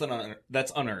lot of it's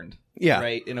that's unearned. Yeah.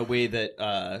 Right? In a way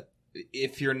that...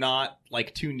 if you're not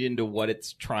like tuned into what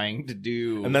it's trying to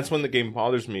do, And that's when the game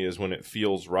bothers me, is when it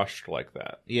feels rushed like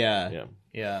that. yeah.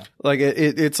 Like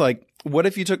it's like, what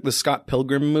if you took the Scott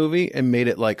Pilgrim movie and made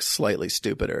it like slightly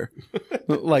stupider?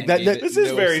 Like And made it This is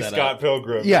no very setup. Scott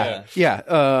Pilgrim. yeah.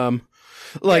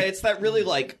 Like Yeah, it's that really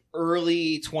like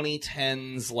early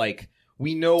 2010s, like,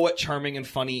 we know what charming and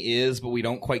funny is, but we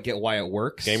don't quite get why it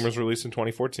works. Game was released in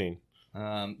 2014.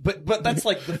 But that's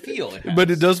like the feel it has. but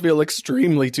it does feel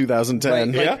extremely 2010. Right,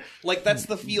 like, Yeah. like that's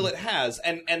the feel it has,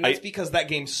 and that's because that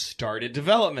game started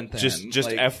development then.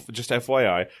 Just like,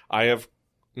 FYI, I have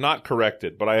not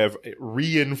corrected, but I have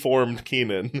re-informed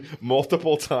Keenan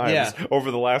multiple times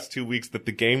over the last 2 weeks that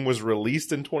the game was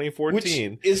released in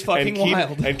 2014. Which is fucking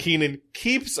wild. And Keenan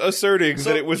keeps asserting So-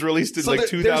 that it was released in like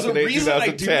there's 2008, a reason I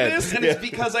 2010. do this, and it's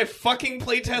because I fucking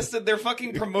playtested their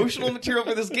fucking promotional material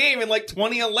for this game in like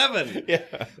 2011. Yeah.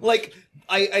 Like,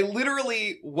 I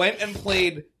literally went and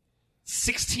played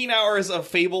 16 hours of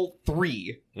Fable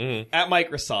 3 at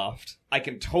Microsoft. I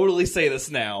can totally say this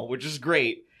now, which is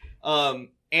great.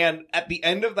 And at the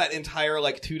end of that entire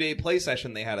like 2-day play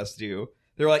session they had us do,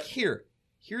 they're like,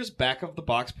 here's back of the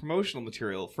box promotional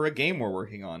material for a game we're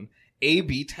working on.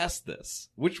 A/B test this.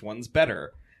 Which one's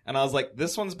better? And I was like,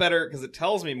 this one's better because it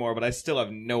tells me more, but I still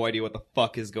have no idea what the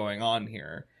fuck is going on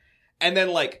here. And then,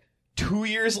 like, 2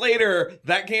 years later,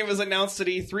 that game is announced at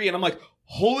E3, and I'm like,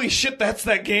 holy shit, that's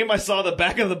that game I saw the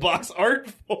back of the box art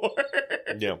for.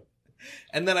 Yeah.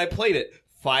 And then I played it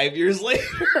 5 years later.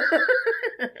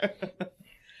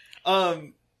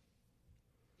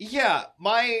 Yeah,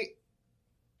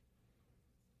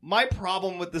 my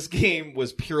problem with this game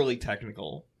was purely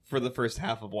technical for the first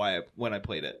half of when I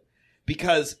played it.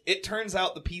 Because it turns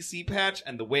out the PC patch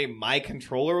and the way my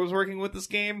controller was working with this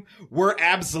game were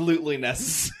absolutely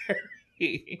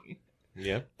necessary.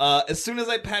 Yeah. As soon as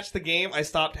I patched the game, I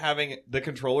stopped having the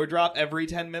controller drop every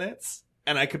 10 minutes,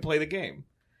 and I could play the game.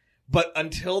 But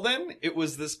until then, it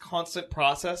was this constant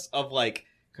process of, like,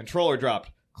 controller dropped,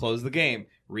 close the game,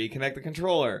 reconnect the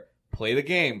controller, play the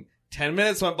game. 10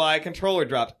 minutes went by, controller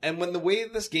dropped. And when the way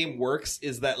this game works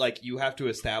is that, like, you have to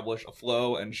establish a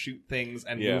flow and shoot things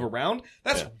and move around,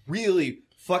 that's really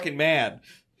fucking mad,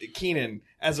 Keenan,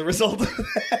 as a result of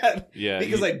that. Yeah.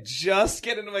 Because I just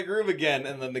get into my groove again,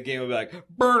 and then the game would be like,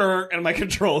 burner, and my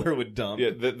controller would dump.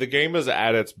 Yeah, the game is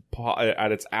at its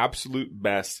absolute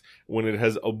best when it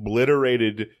has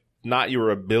obliterated not your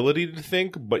ability to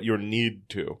think, but your need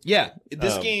to. Yeah.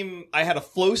 This game, I had a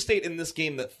flow state in this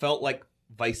game that felt like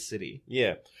Vice City.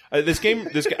 Yeah. This game,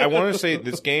 I want to say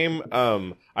this game,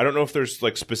 I don't know if there's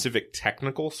like specific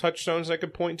technical touchstones I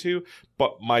could point to,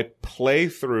 but my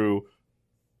playthrough,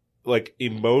 like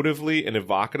emotively and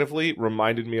evocatively,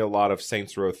 reminded me a lot of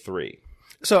Saints Row 3.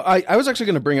 So I was actually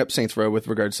going to bring up Saints Row with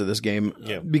regards to this game,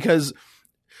 because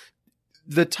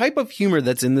the type of humor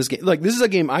that's in this game, like, this is a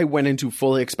game I went into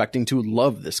fully expecting to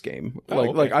love this game.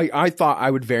 I thought I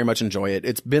would very much enjoy it.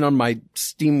 It's been on my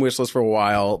Steam wishlist for a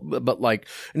while, but like,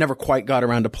 I never quite got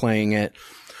around to playing it.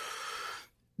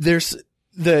 There's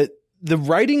the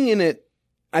writing in it.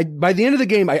 By the end of the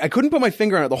game, I couldn't put my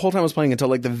finger on it the whole time I was playing until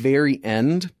like the very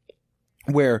end,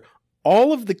 where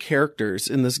all of the characters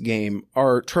in this game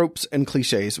are tropes and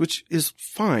cliches, which is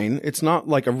fine. It's not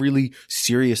like a really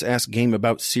serious ass game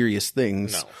about serious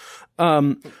things.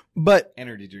 No. But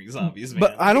energy drink zombies, man.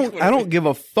 But I don't give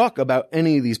a fuck about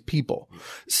any of these people.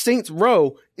 Saints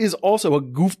Row is also a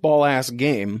goofball ass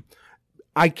game.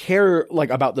 I care like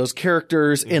about those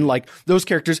characters, and like those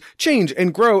characters change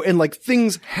and grow, and like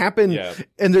things happen. Yeah.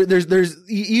 And there's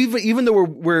even though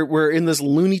we're in this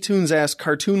Looney Tunes ass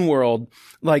cartoon world,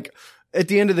 like at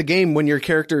the end of the game, when your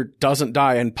character doesn't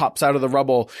die and pops out of the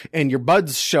rubble and your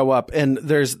buds show up, and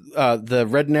there's the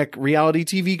redneck reality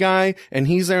TV guy, and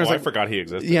he's there. I forgot he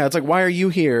existed. Yeah, it's like, why are you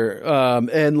here?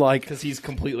 And like, because he's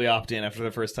completely opt-in after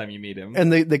the first time you meet him.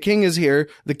 And the king is here.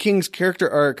 The king's character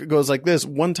arc goes like this.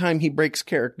 One time he breaks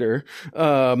character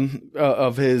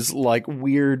of his like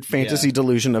weird fantasy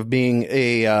delusion of being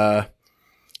a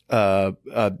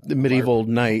medieval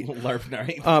knight. LARP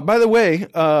knight. By the way,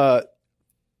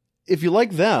 if you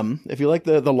like them, if you like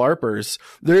the LARPers,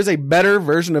 there's a better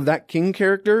version of that king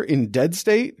character in Dead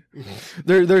State.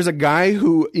 Mm-hmm. There's a guy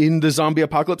who in the zombie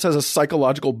apocalypse has a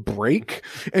psychological break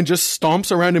and just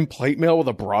stomps around in plate mail with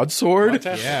a broadsword.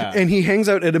 Yeah. And he hangs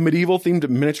out at a medieval themed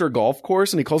miniature golf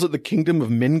course, and he calls it the Kingdom of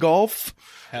Mingolf.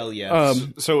 Hell yes.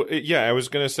 I was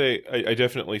going to say, I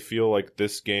definitely feel like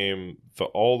this game,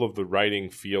 all of the writing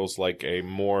feels like a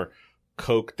more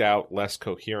coked out, less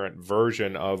coherent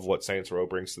version of what Saints Row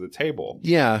brings to the table.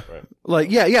 Yeah.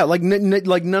 Right. Like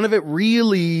none of it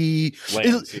really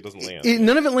lands. It doesn't land.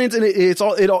 None of it lands, and it's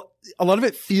all a lot of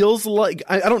it feels like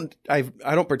I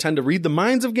don't pretend to read the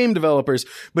minds of game developers,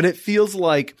 but it feels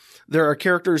like there are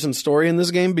characters and story in this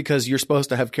game because you're supposed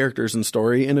to have characters and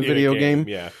story in a video game.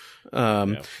 Yeah.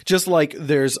 Just like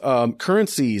there's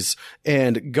currencies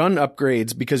and gun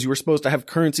upgrades because you were supposed to have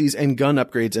currencies and gun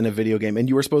upgrades in a video game, and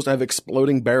you were supposed to have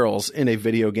exploding barrels in a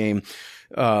video game,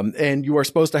 and you are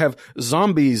supposed to have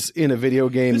zombies in a video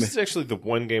game. This is actually the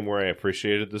one game where I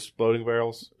appreciated the exploding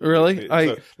barrels. Really?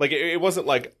 It wasn't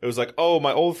like, it was like, oh,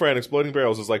 my old friend exploding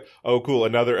barrels is like, oh cool,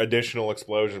 another additional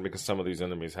explosion, because some of these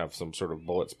enemies have some sort of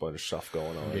bullet sponge stuff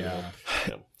going on. Yeah.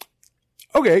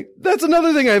 Okay, that's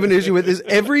another thing I have an issue with is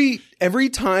every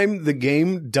time the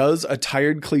game does a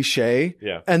tired cliche,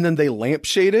 and then they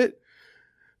lampshade it,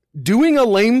 doing a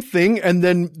lame thing, and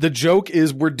then the joke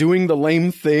is we're doing the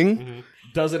lame thing,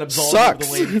 doesn't absolve sucks.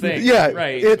 The lame thing. Yeah,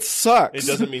 right. It sucks. It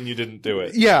doesn't mean you didn't do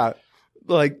it. Yeah.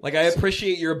 Like I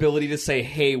appreciate your ability to say,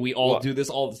 hey, we all do this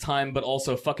all the time, but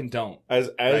also fucking don't. As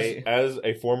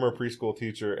a former preschool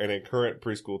teacher and a current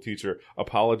preschool teacher,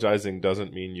 apologizing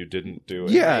doesn't mean you didn't do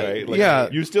it. Yeah. Right? Yeah.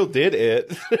 You still did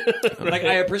it. Like,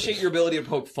 I appreciate your ability to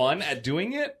poke fun at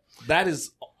doing it. That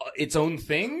is its own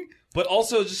thing, but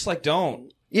also just like,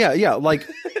 don't. Yeah. Like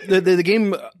the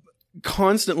game,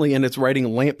 constantly, and it's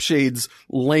writing lampshades,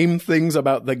 lame things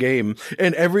about the game.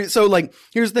 And so like,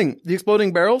 here's the thing. The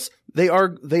exploding barrels, they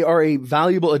are a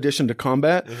valuable addition to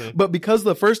combat. But because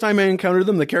the first time I encountered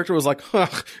them, the character was like,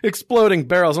 exploding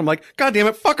barrels. I'm like, God damn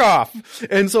it, fuck off.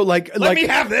 And so like, Let me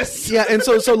have this. yeah. And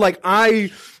so like,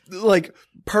 I like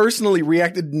personally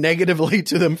reacted negatively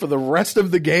to them for the rest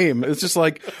of the game. It's just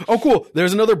like, oh, cool.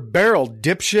 There's another barrel,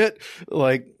 dipshit.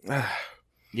 Like,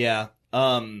 Yeah.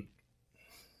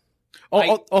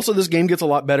 Also, this game gets a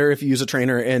lot better if you use a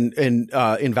trainer and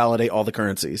invalidate all the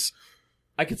currencies.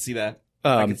 I could see that.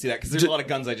 I could see that because there's a lot of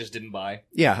guns I just didn't buy.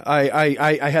 Yeah,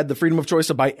 I had the freedom of choice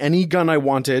to buy any gun I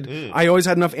wanted. I always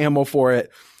had enough ammo for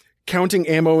it. Counting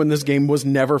ammo in this game was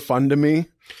never fun to me.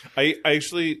 I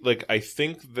actually like. I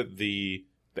think that the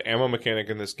ammo mechanic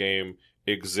in this game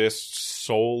exists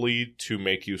solely to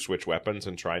make you switch weapons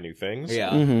and try new things. Yeah.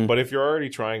 Mhm. But if you're already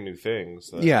trying new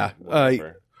things, then Yeah,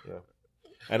 whatever. Yeah.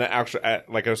 And actually, at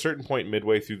a certain point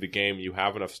midway through the game, you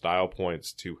have enough style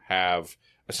points to have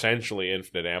essentially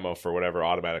infinite ammo for whatever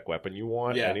automatic weapon you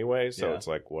want anyway. So it's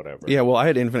like whatever. Yeah, well, I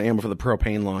had infinite ammo for the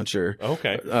propane launcher.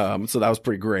 Okay. So that was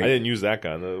pretty great. I didn't use that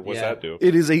gun. What's that do?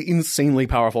 It is a insanely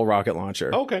powerful rocket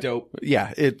launcher. Okay. Dope.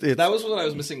 Yeah, That was what I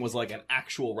was missing, was like an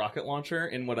actual rocket launcher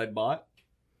in what I'd bought.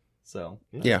 So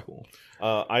that's Yeah. cool.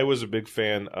 I was a big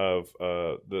fan of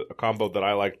a combo that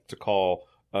I like to call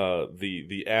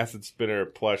the acid spinner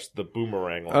plus the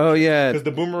boomerang launcher. Oh yeah, Because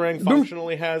the boomerang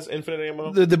functionally has infinite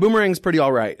ammo. the boomerang's pretty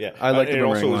all right. Yeah, I like the and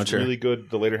boomerang also launcher. It's really good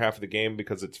the later half of the game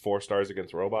because it's 4 stars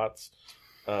against robots.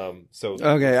 So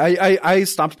Okay, I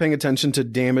stopped paying attention to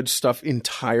damage stuff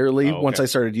entirely once I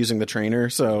started using the trainer.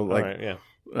 So like, all right, yeah.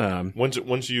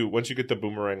 Once you get the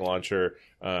boomerang launcher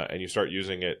and you start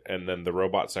using it, and then the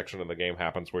robot section of the game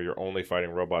happens where you're only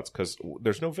fighting robots because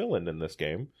there's no villain in this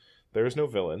game. There is no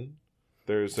villain.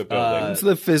 There's a building. it's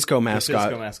the Fizco mascot.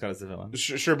 The Fizco mascot is the villain.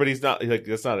 Sure, but he's not like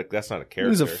that's not a character.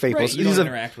 He's a faceless. Right, you don't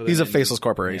interact with he's him a faceless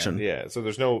corporation. Yeah, so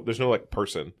there's no like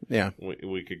person Yeah.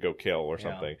 we could go kill or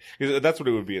something. 'Cause that's what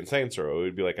it would be in Saints Row. It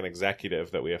would be like an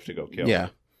executive that we have to go kill. Yeah.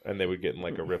 And they would get in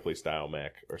like a Ripley style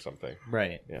mech or something.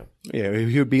 Right. Yeah,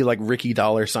 he would be like Ricky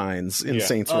Dollar Signs in Yeah.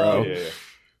 Saints Oh. Row. Yeah.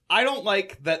 I don't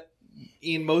like that.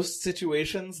 In most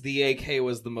situations, the AK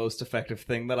was the most effective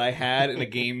thing that I had in a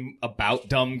game about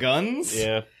dumb guns.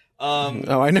 Yeah.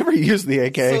 Oh, I never used the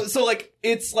AK. So like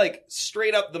it's like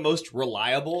straight up the most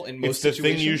reliable in most It's the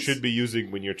situations. thing you should be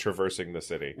using when you're traversing the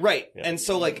city. Right. Yeah. And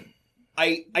so like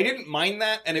I didn't mind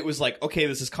that, and it was like, okay,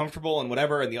 this is comfortable and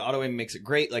whatever, and the auto aim makes it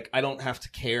great. Like I don't have to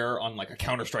care on like a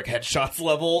Counter-Strike headshots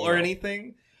level or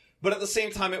anything. But at the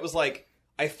same time it was like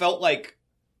I felt like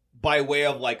by way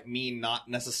of like me not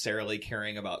necessarily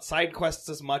caring about side quests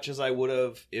as much as I would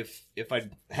have if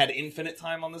I'd had infinite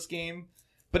time on this game.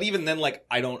 But even then, like,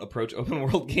 I don't approach open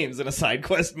world games in a side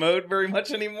quest mode very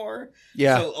much anymore.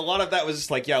 Yeah. So a lot of that was just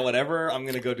like, yeah, whatever. I'm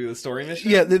going to go do the story mission.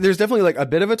 Yeah, there's definitely like a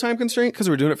bit of a time constraint because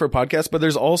we're doing it for a podcast, but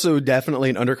there's also definitely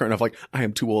an undercurrent of like, I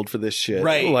am too old for this shit.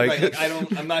 Right. Like,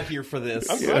 Like, I'm not here for this.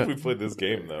 I'm glad we played this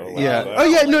game though. yeah. Wow, Oh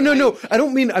yeah. No. I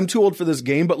don't mean I'm too old for this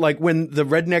game, but like when the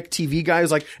redneck TV guy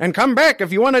is like, and come back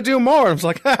if you want to do more. I'm just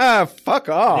like, haha, fuck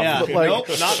off. Yeah. But, like, Nope,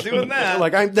 not doing that.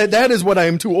 like that is what I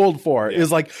am too old for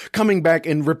is like coming back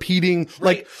and repeating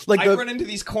Right. like I the, run into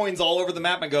these coins all over the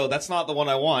map and go, that's not the one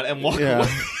I want, and walk Yeah.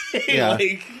 away. Yeah.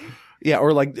 Like, yeah,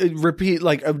 or like repeat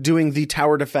like doing the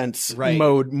tower defense Right.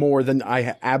 mode more than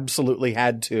I absolutely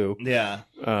had to. yeah.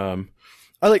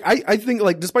 I think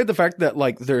like despite the fact that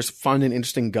like there's fun and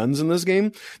interesting guns in this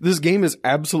game is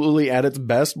absolutely at its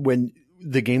best when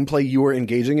the gameplay you are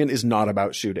engaging in is not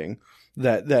about shooting.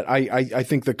 That I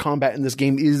think the combat in this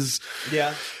game is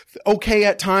Yeah. okay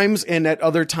at times and at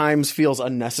other times feels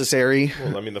unnecessary.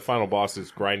 Well, I mean, the final boss is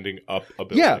grinding up a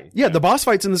building. Yeah, the boss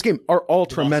fights in this game are all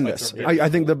tremendous. fights are very I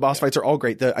think the boss fights are all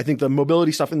great. I think the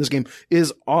mobility stuff in this game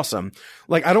is awesome.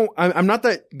 Like I'm not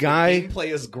that guy.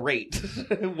 Gameplay is great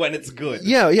when it's good.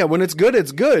 Yeah, when it's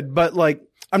good, but like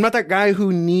I'm not that guy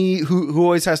who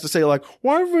always has to say like,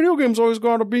 why are video games always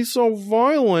gotta be so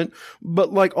violent?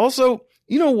 But like also,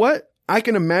 you know what? I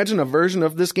can imagine a version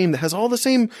of this game that has all the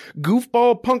same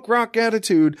goofball punk rock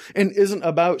attitude and isn't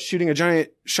about shooting a giant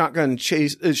shotgun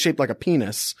shaped like a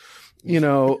penis. You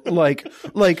know, like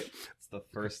It's the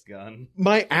first gun.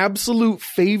 my absolute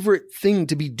favorite thing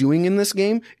to be doing in this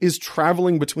game is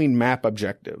traveling between map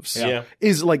objectives. Yeah.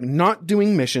 Is like not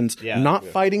doing missions, not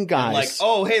fighting guys. And like,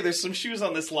 oh, hey, there's some shoes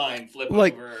on this line. Flip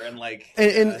Like- over and like,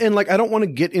 And like I don't want to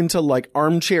get into like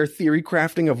armchair theory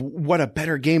crafting of what a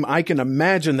better game I can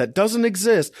imagine that doesn't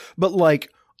exist, but like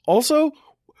also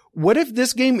what if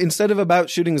this game, instead of about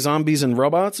shooting zombies and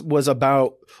robots, was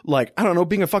about, like, I don't know,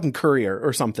 being a fucking courier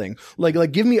or something?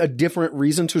 Like give me a different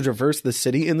reason to traverse the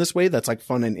city in this way that's, like,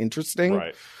 fun and interesting.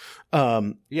 Right.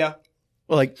 Yeah.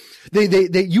 Like,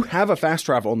 they you have a fast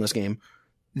travel in this game.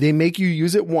 They make you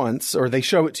use it once, or they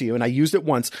show it to you, and I used it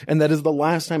once, and that is the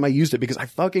last time I used it because I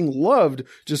fucking loved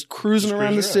just cruising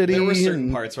around the city. There were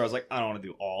certain parts where I was like, I don't want to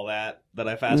do all that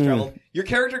I fast traveled. Your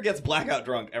character gets blackout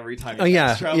drunk every time you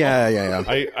fast travel. Yeah.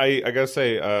 I gotta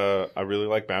say, I really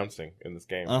like bouncing in this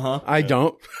game. I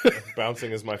don't.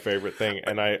 Bouncing is my favorite thing,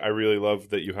 and I really love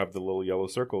that you have the little yellow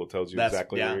circle that tells you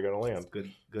exactly where you're gonna land.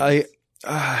 Good.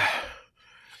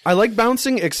 I like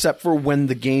bouncing except for when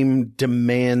the game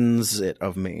demands it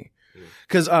of me.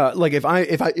 Cause, like if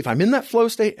I'm in that flow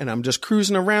state and I'm just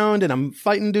cruising around and I'm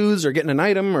fighting dudes or getting an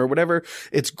item or whatever,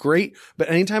 it's great. But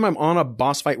anytime I'm on a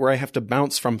boss fight where I have to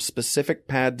bounce from specific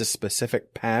pad to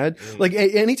specific pad, like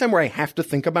anytime where I have to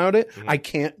think about it, I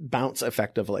can't bounce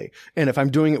effectively. And if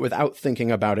I'm doing it without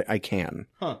thinking about it, I can.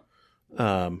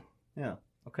 Yeah.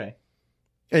 Okay.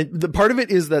 And the part of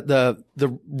it is that the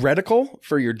reticle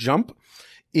for your jump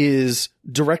is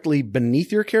directly beneath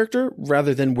your character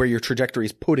rather than where your trajectory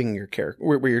is putting your character,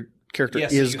 where your character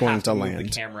is going to land. Move the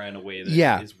camera in a way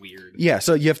that is weird. Yeah,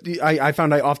 so you have to. I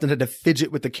found I often had to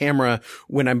fidget with the camera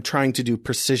when I'm trying to do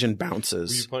precision bounces.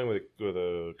 Were you playing with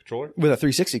a controller? With a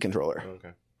 360 controller.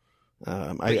 Okay.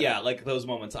 Like those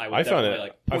moments, I found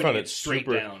it straight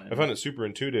down. I found it super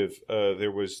intuitive.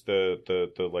 There was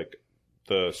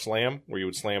the slam where you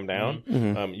would slam down.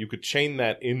 You could chain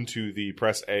that into the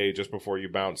press A just before you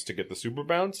bounce to get the super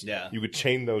bounce. Yeah. You could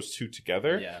chain those two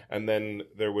together. Yeah. And then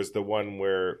there was the one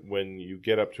where when you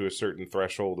get up to a certain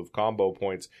threshold of combo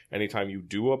points, anytime you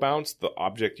do a bounce, the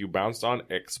object you bounced on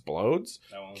explodes,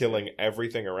 killing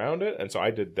everything around it. And so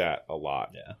I did that a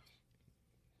lot. Yeah.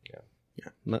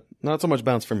 Not so much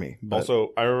bounce for me. But...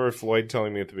 Also, I remember Floyd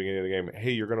telling me at the beginning of the game,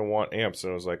 hey, you're going to want amps.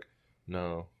 And I was like,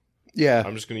 no. Yeah.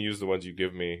 I'm just going to use the ones you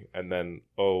give me. And then,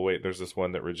 oh, wait, there's this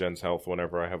one that regens health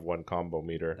whenever I have one combo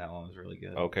meter. That one was really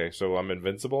good. Okay, so I'm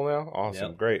invincible now? Awesome.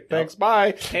 Yep. Great. Thanks.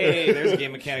 Bye. Hey, there's a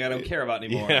game mechanic I don't care about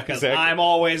anymore. Yeah, because exactly. I'm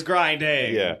always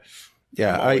grinding. Yeah.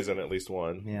 Yeah. I'm always in at least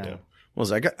one. Yeah.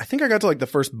 I think I got to like the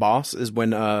first boss is when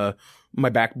my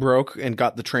back broke and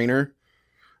got the trainer.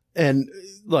 And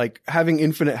like having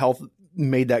infinite health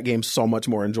made that game so much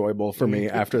more enjoyable for me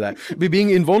after that. Being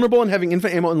invulnerable and having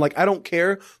infinite ammo, and like I don't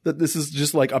care that this is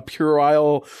just like a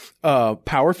puerile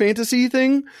power fantasy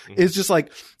thing. It's just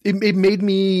like it made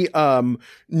me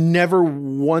never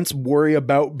once worry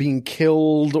about being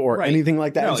killed or anything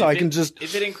like that. No, and so I can just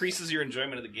if it increases your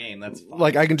enjoyment of the game, that's fine.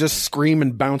 Like I can just scream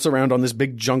and bounce around on this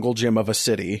big jungle gym of a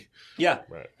city. Yeah.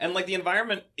 Right. And like the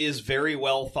environment is very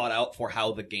well thought out for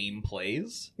how the game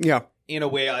plays. Yeah. In a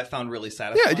way I found really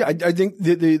satisfying. Yeah, I think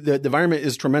the environment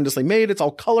is tremendously made. It's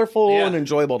all colorful and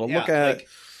enjoyable to look at. Like,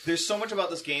 there's so much about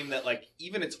this game that like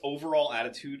even its overall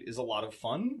attitude is a lot of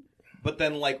fun. But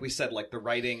then like we said, like the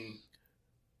writing.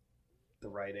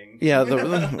 Yeah, the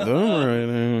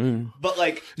writing. But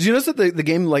like, did you notice that the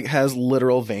game like has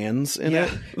literal Vans in it?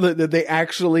 That they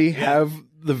actually have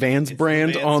the Vans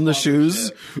brand on the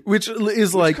shoes, which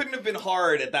is like couldn't have been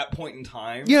hard at that point in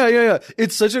time. Yeah.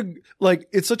 It's such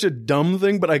a dumb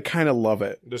thing, but I kind of love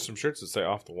it. There's some shirts that say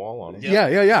off the wall on them.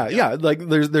 Yeah. Like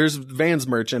there's Vans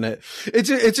merch in it.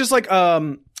 It's just like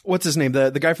what's his name?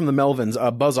 The guy from the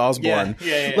Melvins, Buzz Osborne.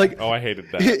 Yeah. Like, I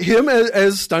hated that. Him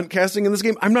as stunt casting in this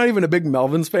game. I'm not even a big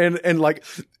Melvins fan, and like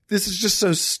this is just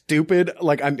so stupid.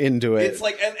 Like I'm into it. It's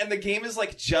like, and the game is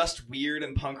like just weird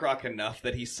and punk rock enough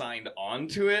that he signed on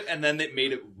to it, and then it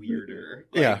made it weirder.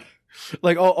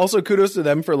 Like also kudos to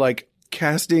them for like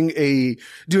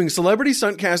doing celebrity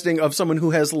stunt casting of someone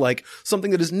who has like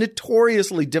something that is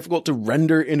notoriously difficult to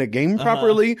render in a game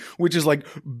properly, which is like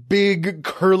big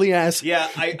curly ass. Yeah,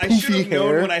 I should have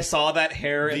known when I saw that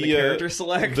hair in the character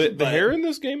select. The hair in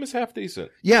this game is half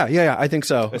decent. Yeah, I think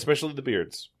so. Especially the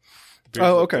beards.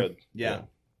 Okay. Good.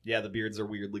 Yeah, the beards are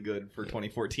weirdly good for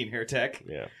 2014 hair tech.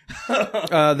 Yeah.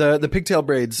 The pigtail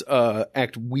braids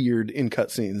act weird in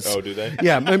cutscenes. Oh, do they?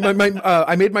 Yeah,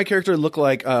 I made my character look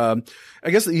like I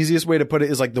guess the easiest way to put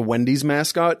it is like the Wendy's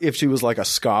mascot if she was like a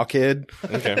ska kid.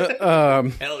 Okay.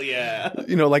 Hell yeah.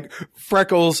 You know, like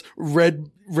freckles, red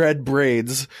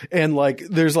braids, and like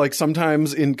there's like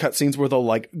sometimes in cutscenes where they'll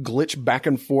like glitch back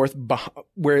and forth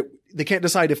where they can't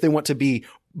decide if they want to be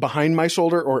behind my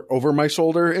shoulder or over my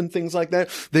shoulder and things like that.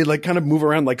 They like kind of move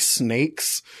around like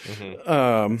snakes.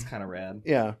 It's kind of rad.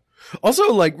 Yeah.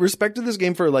 Also, like, respect to this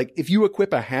game for like if you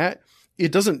equip a hat,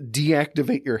 it doesn't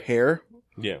deactivate your hair.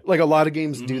 Yeah. Like a lot of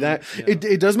games do that. Yeah.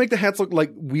 It does make the hats look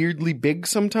like weirdly big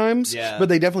sometimes, Yeah. but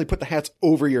they definitely put the hats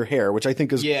over your hair, which I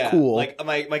think is cool. Like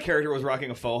my character was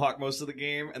rocking a faux hawk most of the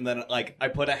game, and then like I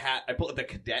put the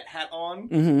cadet hat on,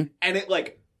 hmm and it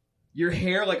like your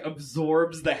hair like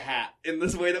absorbs the hat in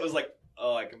this way that was like,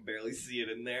 oh, I can barely see it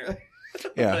in there.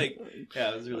 Yeah. Like,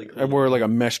 yeah, it was really cool. I wore like a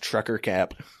mesh trucker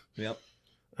cap. Yep.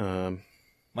 Um,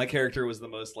 My character was the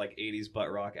most like 80s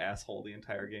butt rock asshole the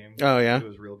entire game. oh yeah, It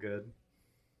was real good.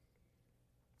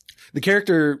 the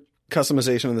character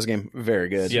customization in this game very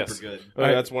good. Yes. Super good.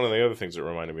 That's one of the other things that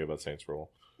reminded me about Saints Row.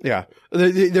 Yeah,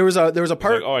 there was a It's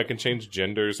part. like, oh, I can change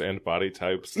genders and body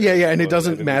types. Yeah, and it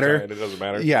doesn't identity matter. type, and it doesn't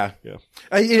matter. Yeah, Yeah.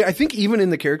 I think even in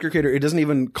the character creator, it doesn't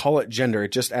even call it gender.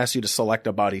 It just asks you to select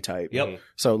a body type. Yep.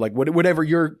 So like whatever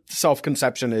your self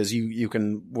conception is, you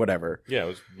can whatever.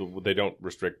 Yeah, they don't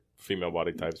restrict female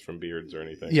body types from beards or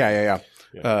anything. Yeah.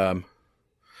 Yeah.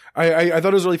 I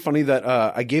thought it was really funny that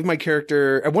I gave my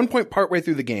character at one point partway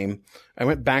through the game, I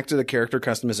went back to the character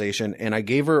customization and I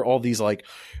gave her all these like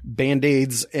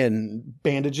band-aids and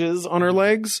bandages on her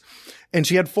legs, and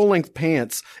she had full-length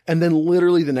pants. And then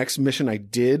literally the next mission I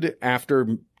did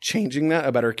after changing that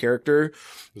about her character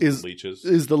is leeches.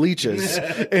 the leeches.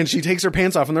 And she takes her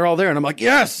pants off and they're all there, and I'm like,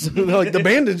 yes. They're like the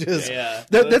bandages. Yeah.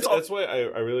 That's why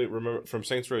I really remember from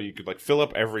Saints Row, you could like fill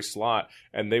up every slot,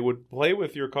 and they would play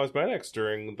with your cosmetics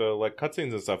during the like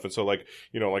cutscenes and stuff. And so like,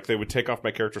 you know, like they would take off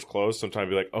my character's clothes sometimes,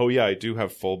 be like, oh yeah, I do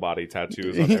have full body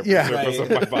tattoos on every Yeah. surface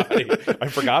Right. of my body. I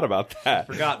forgot about that.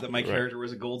 Forgot that my Right. character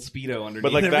was a gold Speedo underneath.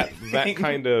 But like that everything.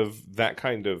 kind of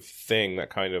thing, that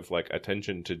kind of like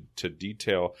attention to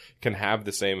detail can have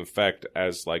the same effect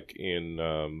as like in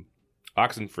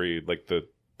Oxenfree, like the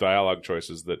dialogue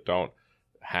choices that don't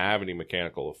have any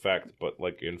mechanical effect, but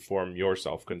like inform your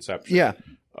self-conception Yeah.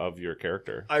 of your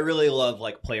character. I really love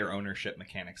like player ownership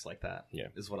mechanics like that. Yeah.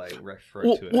 Is what I refer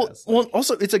to it as. Well,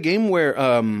 also it's a game where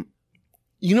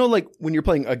you know, like when you're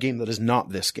playing a game that is not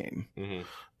this game. Mm-hmm.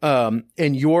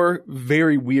 And your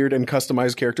very weird and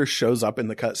customized character shows up in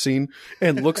the cutscene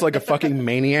and looks like a fucking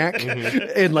maniac,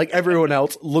 Mhm. and like everyone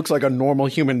else looks like a normal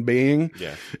human being,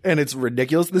 Yeah. and it's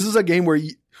ridiculous. This is a game where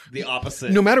the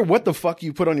opposite. no matter what the fuck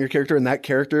you put on your character in that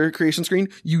character creation screen,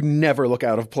 you never look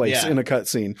out of place Yeah. in a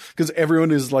cutscene because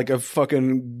everyone is like a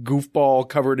fucking goofball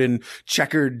covered in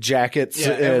checkered jackets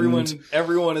yeah, and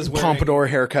everyone is wearing pompadour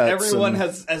haircuts. Everyone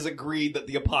and- has agreed that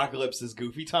the apocalypse is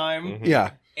goofy time, Mhm.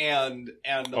 yeah, and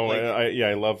Oh, like,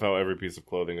 I love how every piece of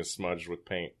clothing is smudged with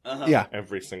paint. uh-huh. yeah.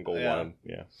 Every single Yeah. one.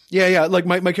 Yeah. Yeah. Like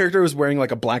my character was wearing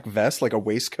like a black vest, like a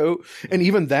waistcoat, and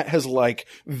even that has like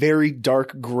very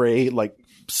dark gray, like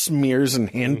smears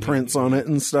and handprints on it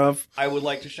and stuff. I would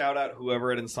like to shout out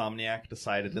whoever at Insomniac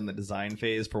decided in the design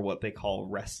phase for what they call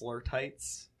wrestler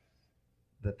tights,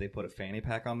 that they put a fanny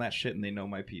pack on that shit, and they know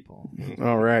my people.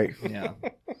 All right. Yeah.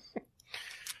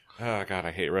 Oh god,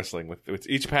 I hate wrestling. With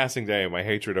each passing day, my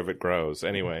hatred of it grows.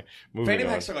 Anyway, moving Fanny on.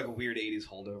 packs are like a weird 80s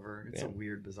holdover. It's Yeah. a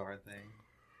weird, bizarre thing.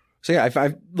 So yeah,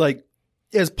 I've like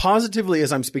as positively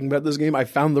as I'm speaking about this game, I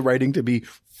found the writing to be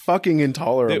fucking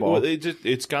intolerable.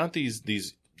 It's got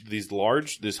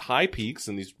these high peaks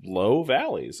and these low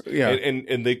valleys. Yeah.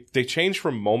 and they change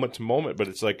from moment to moment, but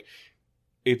it's like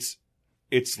it's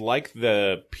like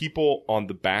the people on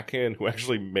the back end who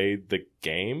actually made the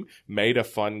game made a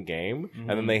fun game, and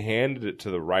then they handed it to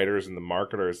the writers and the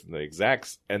marketers and the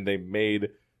execs, and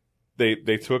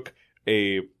they took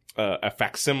a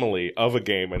facsimile of a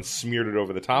game and smeared it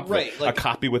over the top of Right, it. like, a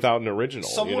copy without an original.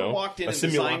 Someone walked in A and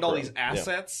designed all simulacrum. these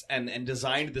assets and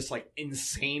designed this like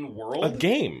insane world. Yeah. A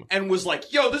game. And was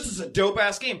like, yo, this is a dope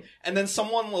ass game. And then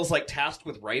someone was like tasked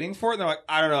with writing for it, and they're like,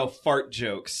 I don't know, fart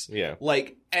jokes. Yeah.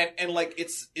 Like and like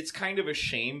it's kind of a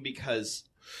shame because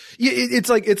Yeah, it's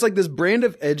like this brand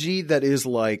of edgy that is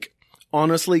like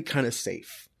honestly kind of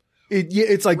safe.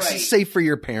 It's like Right. safe for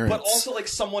your parents. but also like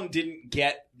someone didn't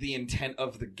get the intent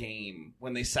of the game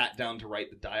when they sat down to write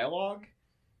the dialogue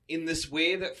in this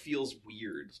way that feels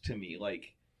weird to me.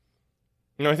 Like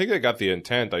No, I think they got the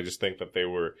intent. I just think that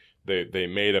they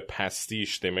made a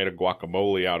pastiche. They made a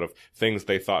guacamole out of things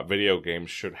they thought video games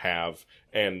should have,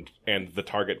 and the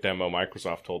target demo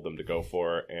Microsoft told them to go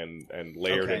for, and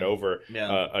layered Okay. it over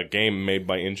Yeah. a game made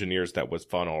by engineers that was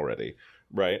fun already,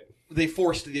 right? they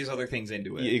forced these other things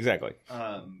into it. Yeah, exactly.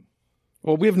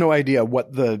 well, we have no idea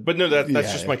what the. But no, that's Yeah,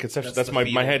 just my conception. That's That's the my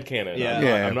feeling. headcanon.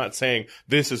 Yeah. I'm not saying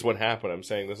this is what happened. I'm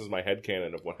saying this is my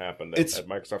headcanon of what happened at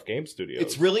Microsoft Game Studios.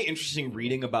 It's really interesting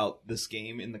reading about this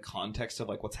game in the context of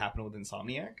like what's happened with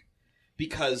Insomniac,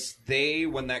 because they,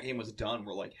 when that game was done,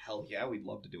 were like, hell yeah, we'd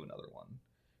love to do another one.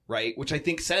 right? Which I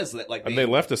think says that like And they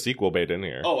left a sequel bait in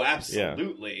here. Oh,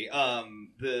 absolutely.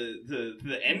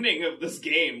 The ending of this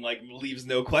game like leaves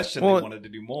no question they wanted to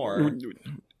do more.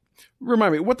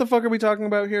 Remind me, what the fuck are we talking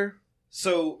about here?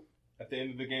 So at the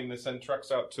end of the game, they send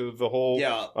trucks out to the whole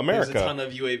America. There's a ton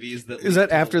of UAVs that Is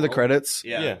that after the credits?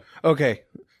 Yeah. Okay.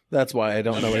 That's why I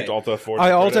don't know Okay. it. Alt F4.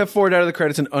 I Alt F4'd out of the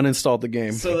credits and uninstalled the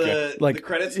game. So the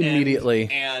credits immediately.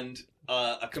 end,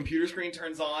 and a computer screen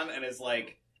turns on and is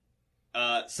like,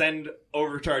 send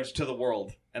overcharge to the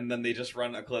world. And then they just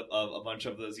run a clip of a bunch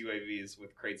of those UAVs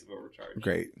with crates of overcharge.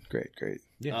 Great.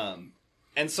 Yeah.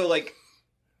 And so like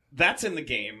that's in the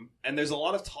game, and there's a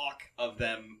lot of talk of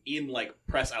them in like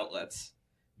press outlets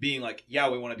being like, yeah,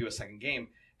 we want to do a second game.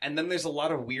 And then there's a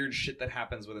lot of weird shit that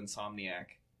happens with Insomniac.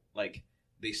 Like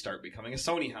they start becoming a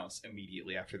Sony house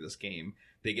immediately after this game.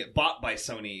 They get bought by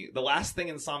Sony. The last thing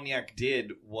Insomniac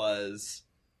did was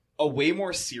a way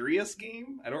more serious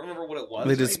game. I don't remember what it was.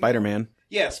 They did Spider-Man.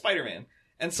 Yeah, Spider-Man.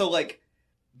 And so like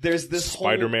there's this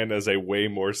Spider-Man as a way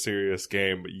more serious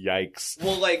game. Yikes.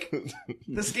 Well, like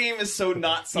this game is so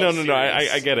not No, serious.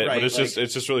 I get it, right? but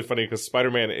it's just really funny because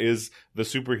Spider-Man is the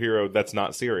superhero that's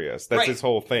not serious. That's Right. his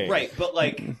whole thing. Right, but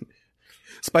like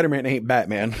Spider-Man ain't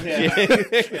Batman.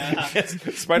 yeah.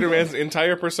 Spider-Man's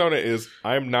entire persona is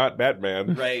I'm not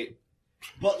Batman. Right.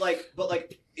 But like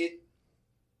it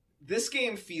this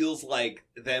game feels like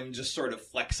them just sort of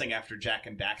flexing after Jack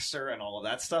and Daxter and all of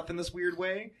that stuff in this weird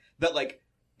way. That like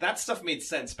that stuff made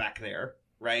sense back there,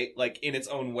 right? Like in its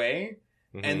own way.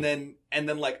 Mhm. And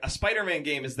then like a Spider-Man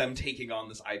game is them taking on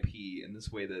this IP in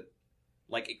this way that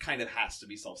like it kind of has to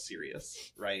be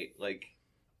self-serious, right? Like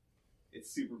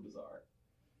it's super bizarre.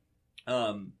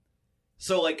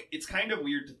 So like it's kind of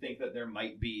weird to think that there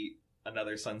might be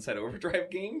another Sunset Overdrive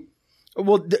game.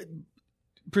 Well,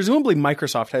 presumably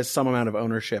Microsoft has some amount of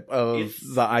ownership of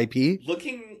the IP.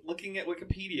 Looking at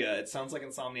Wikipedia, it sounds like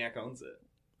Insomniac owns it,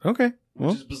 Okay.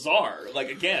 which is bizarre. Like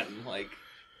again, like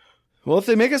Well, if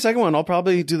they make a second one, I'll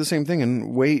probably do the same thing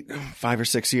and wait 5 or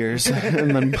 6 years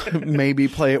and then maybe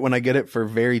play it when I get it for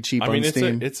very cheap on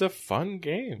Steam. it's a fun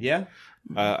game. yeah,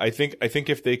 I think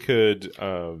if they could,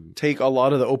 Take a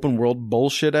lot of the open world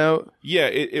bullshit out. yeah,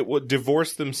 it would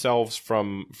divorce themselves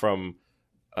from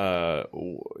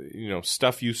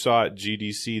stuff you saw at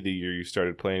GDC the year you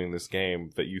started playing this game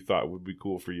that you thought would be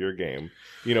cool for your game,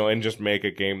 and just make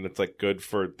a game that's like good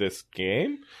for this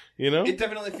game, it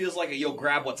definitely feels like a you'll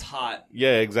grab what's hot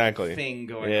Yeah, exactly. thing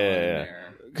going on Yeah. there.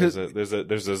 There's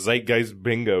a zeitgeist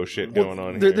bingo shit going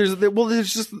on here. There's that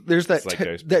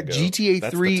Zeitgeist that bingo. GTA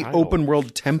That's the 3 title. open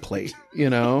world template,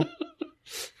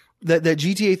 that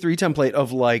GTA 3 template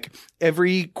of like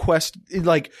every quest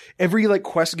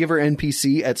giver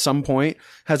NPC at some point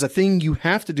has a thing you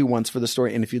have to do once for the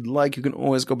story, and if you'd like, you can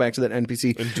always go back to that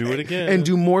NPC And do it again. and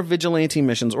do more vigilante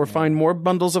missions or find more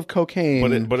bundles of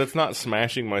cocaine. But it's not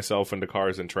smashing myself into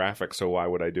cars in traffic, so why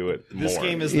would I do it This more?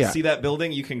 game is Yeah. see that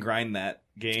building, you can grind that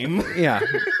game. Yeah.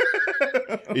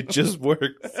 It just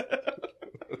works.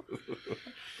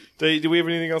 Do we have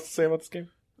anything else to say about this game?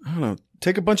 I don't know.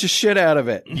 Take a bunch of shit out of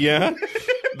it. Yeah.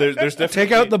 There's definitely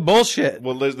Take out the bullshit.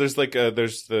 Well, there's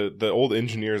the old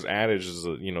engineer's adage is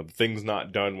the thing's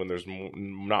not done when there's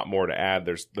not more to add.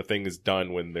 The thing is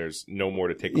done when there's no more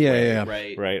to take away. Yeah.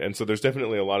 Right. And so there's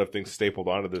definitely a lot of things stapled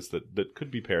onto this that could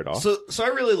be paired off. So I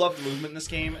really love the movement in this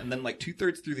game, and then like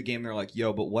 2/3 through the game, they're like,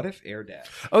 "Yo, but what if air dash?"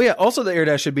 Oh yeah. Also, the air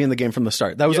dash should be in the game from the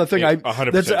start. That was the thing.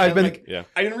 100%. I've been. Like, Yeah.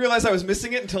 I didn't realize I was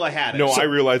missing it until I had it. No, I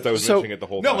realized I was so- mentioning it the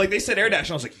whole time. No, like they said air dash,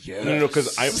 and I was like, "Yeah." No,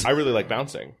 because I really like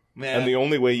bouncing. Man. And the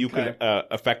only way you can Okay.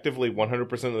 effectively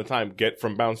 100% of the time get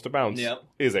from bounce to bounce Yep.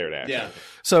 is air dash. Yeah.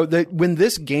 So when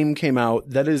this game came out,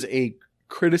 that is a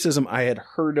criticism I had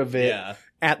heard of it Yeah.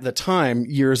 at the time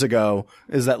years ago,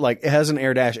 is that like it has an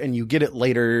air dash and you get it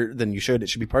later than you should. It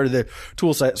should be part of the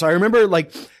tool set. So I remember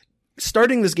like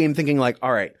starting this game thinking like,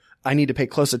 all right, I need to pay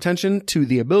close attention to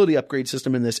the ability upgrade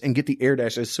system in this and get the air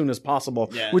dash as soon as possible,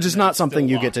 Yeah, which is and not that's something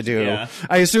still you get to locked. do. Yeah.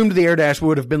 I assumed the air dash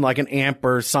would have been like an amp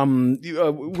or some,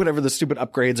 whatever the stupid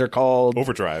upgrades are called.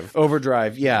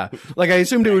 Overdrive, yeah. Like I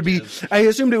assumed it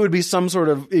would be some sort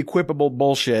of equipable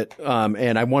bullshit.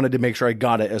 And I wanted to make sure I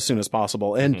got it as soon as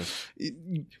possible. And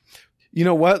you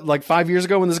know what? Like 5 years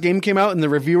ago when this game came out and the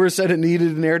reviewers said it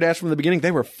needed an air dash from the beginning,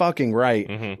 they were fucking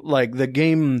right. Like the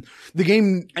game,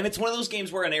 And it's one of those games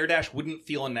where an air dash wouldn't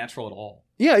feel unnatural at all.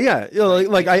 yeah. You know,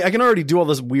 like I can already do all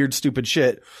this weird, stupid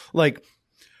shit. Like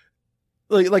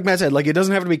Matt said, like it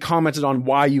doesn't have to be commented on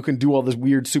why you can do all this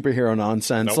weird superhero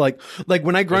nonsense. Nope. Like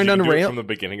when I grind on a rail from the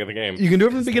beginning of the game. you can do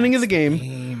it from the beginning of the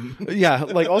game. Yeah.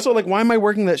 Like also like why am I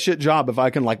working that shit job if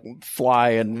I can like fly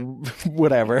and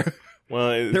whatever?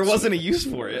 Well, There wasn't a use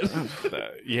for it.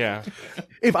 yeah.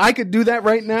 If I could do that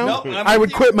right now, No, I'm I with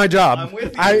would you. quit my job. I'm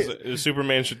with you.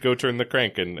 Superman should go turn the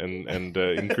crank and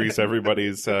increase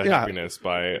everybody's happiness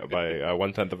by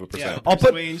 0.1%. Yeah, I'll Bruce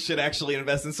put- Wayne should actually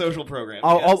invest in social programs.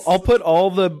 I'll put all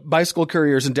the bicycle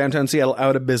couriers in downtown Seattle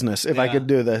out of business if I Yeah. could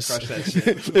do this. Crush that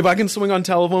shit. If I can swing on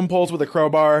telephone poles with a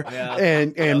crowbar Yeah.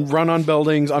 and run on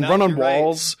buildings, run on you're right.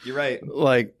 walls, You're right.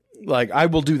 like I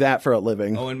will do that for a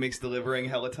living. Owen makes delivering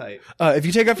hella tight. If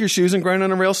you take off your shoes and grind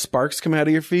on a rail, sparks come out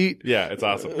of your feet. Yeah, it's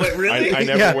awesome. Wait, really? I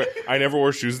never Yeah. I never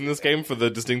wore shoes in this game for the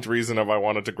distinct reason of I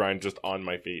wanted to grind just on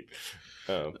my feet.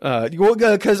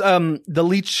 Because the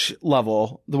leech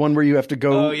level, the one where you have to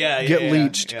go get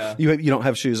leeched, yeah. you don't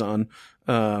have shoes on.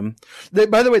 By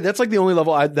the way, that's like the only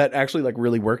level that actually like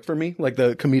really worked for me, like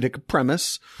the comedic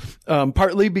premise.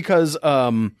 Partly because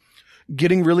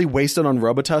getting really wasted on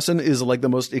Robitussin is like the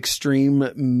most extreme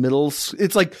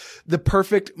it's like the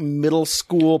perfect middle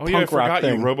school Oh punk yeah, I rock forgot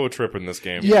thing. you Robo-Trip in this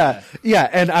game. Yeah,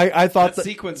 and I thought That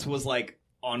sequence was like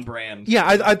on brand. yeah,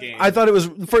 for this game. I thought it was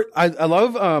I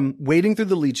love wading through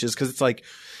the leeches because it's like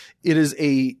it is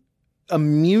a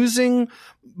amusing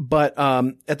but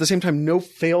at the same time no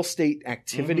fail state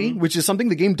activity, which is something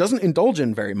the game doesn't indulge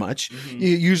in very much.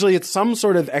 Usually it's some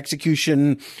sort of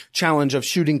execution challenge of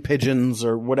shooting pigeons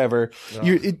or whatever.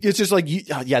 It's just like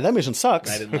that mission sucks.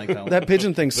 I didn't like that one. That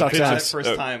pigeon thing sucks pigeon- ass.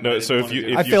 First time. No, I so didn't if wanna you- do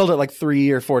if it. I failed it like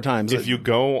 3 or 4 times. If you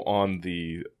go on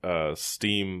the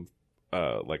Steam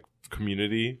like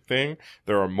community thing,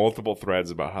 there are multiple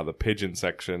threads about how the pigeon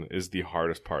section is the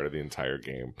hardest part of the entire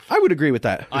game. I would agree with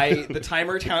that. The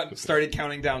timer started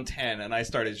counting down 10, and I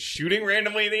started shooting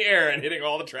randomly in the air and hitting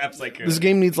all the traps I could. This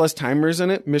game needs less timers in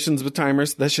it. Missions with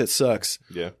timers. That shit sucks.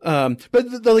 Yeah. But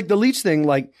the leech thing,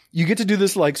 like you get to do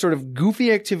this like sort of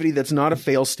goofy activity that's not a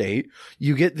fail state.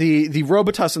 You get the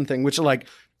Robitussin thing, which like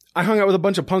I hung out with a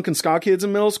bunch of punk and ska kids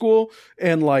in middle school,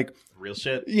 and like Real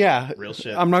shit. yeah, Real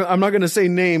shit. I'm not going to say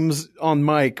names on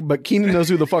mic, but Keenan knows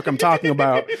who the fuck I'm talking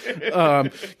about.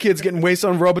 Kids getting wasted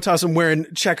on Robitussin wearing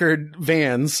checkered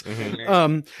Vans.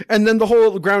 And then the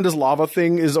whole ground is lava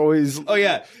thing is always Oh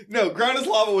yeah, no. Ground is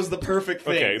lava was the perfect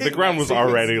thing. Okay, the ground was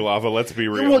already lava. Let's be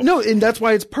real. well, no, and that's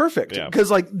why it's perfect. Yeah. Because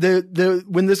like the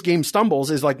when this game stumbles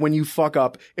is like when you fuck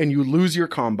up and you lose your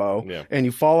combo Yeah. and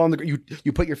you fall on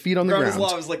you put your feet on the Ground ground. is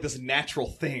lava is like this natural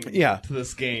thing. Yeah. To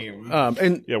this game.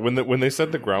 And Yeah, when they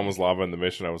said the ground was lava in the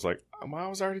mission, I was like, oh, I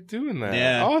was already doing that.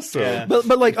 Yeah. Awesome. Yeah. but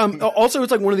like also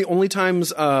it's like one of the only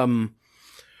times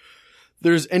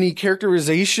there's any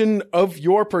characterization of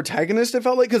your protagonist. It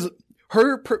felt like because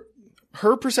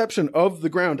her perception of the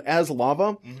ground as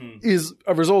lava is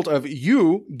a result of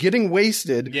you getting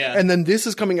wasted. Yeah. And then this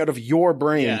is coming out of your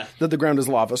brain Yeah. that the ground is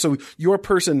lava. So your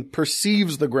person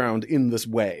perceives the ground in this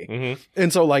way.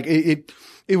 And so like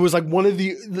it was like one of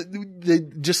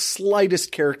the just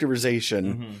slightest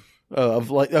characterization of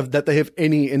that they have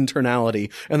any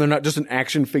internality, and they're not just an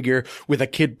action figure with a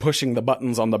kid pushing the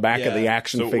buttons on the back of the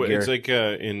action So figure. it's like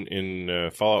in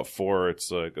Fallout 4, it's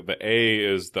like the A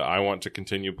is the I want to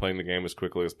continue playing the game as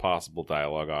quickly as possible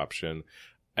dialogue option.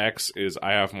 X is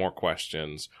I have more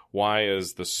questions. Y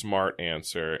is the smart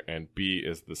answer, and B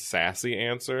is the sassy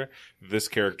answer. This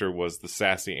character was the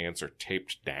sassy answer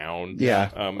taped down. Yeah.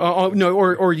 No,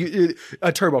 or you,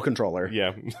 a turbo controller.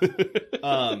 Yeah.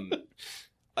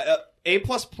 A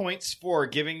plus points for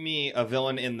giving me a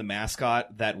villain in the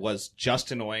mascot that was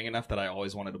just annoying enough that I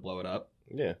always wanted to blow it up.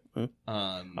 Yeah.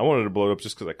 I wanted to blow it up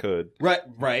just because I could.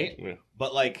 Right. Yeah.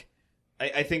 But like,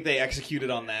 I think they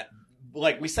executed on that.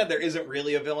 Like we said, there isn't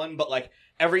really a villain, but like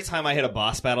every time I hit a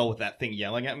boss battle with that thing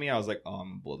yelling at me, I was like, "Oh, I'm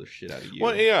gonna blow the shit out of you."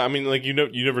 Well, yeah, I mean, like you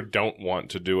never don't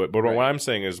want to do it, but Right. what I'm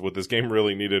saying is, what this game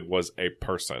really needed was a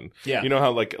person. Yeah. You know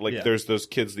how like Yeah. there's those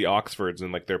kids, the Oxfords,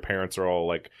 and like their parents are all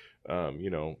like,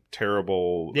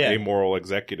 terrible, Yeah. amoral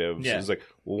executives. Yeah. It's like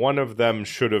one of them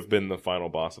should have been the final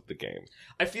boss of the game.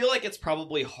 I feel like it's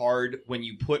probably hard when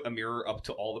you put a mirror up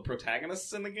to all the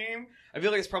protagonists in the game. I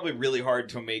feel like it's probably really hard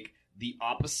to make the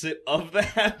opposite of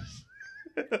that.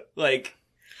 like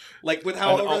with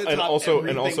how And- over the and top also- everything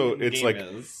and also in the it's game like,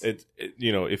 is. It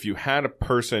if you had a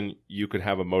person, you could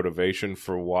have a motivation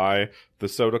for why the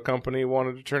soda company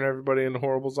wanted to turn everybody into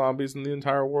horrible zombies in the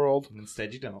entire world.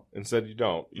 Instead, you don't. Instead, you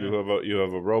don't. You Yeah.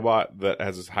 have a robot that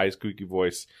has this high squeaky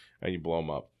voice, and you blow them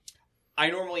up. I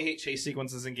normally hate chase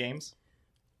sequences in games.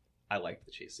 I liked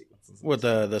the chase sequences. What,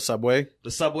 the subway?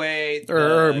 The subway,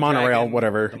 Or the monorail, dragon,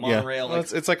 whatever. The Yeah. monorail. Well,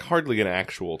 Like, it's like hardly an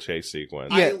actual chase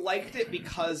sequence. Yeah. I liked it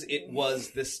because it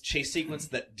was this chase sequence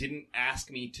that didn't ask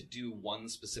me to do one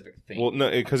specific thing. Well, no,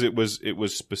 because it was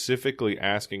specifically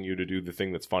asking you to do the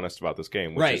thing that's funnest about this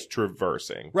game, which Right. is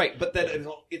traversing. Right, but then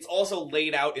it's also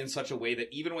laid out in such a way that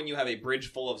even when you have a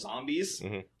bridge full of zombies,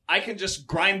 Mhm. I can just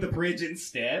grind the bridge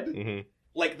instead. hmm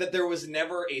Like, that there was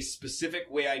never a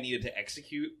specific way I needed to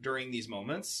execute during these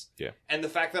moments. Yeah. And the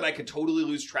fact that I could totally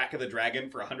lose track of the dragon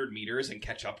for 100 meters and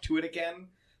catch up to it again,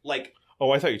 like,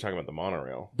 Oh, I thought you were talking about the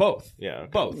monorail. both. Yeah. okay.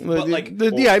 Both. The- But, like,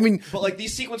 yeah, I mean, but, like,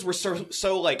 these sequences were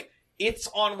so, like, it's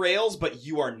on rails, but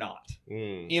you are not.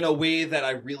 Mm. In a way that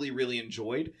I really, really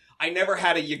enjoyed. I never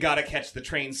had a you gotta catch the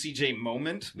train CJ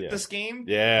moment with Yeah. this game.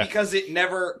 Yeah. Because it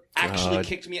never actually God.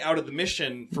 kicked me out of the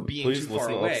mission for being Please too far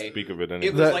listen. Let's away. speak of it It anyway.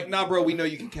 was That- like, nah, bro, we know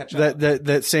you can catch up.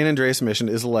 that San Andreas mission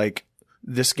is like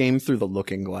this game through the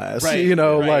looking glass. Right, You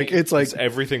know, right. like it's like It's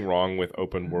everything wrong with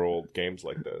open world games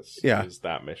like this. Yeah. Is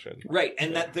that mission. Right,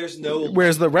 and that there's no...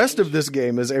 whereas the rest of this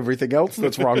game is everything else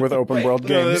that's wrong with open Right. world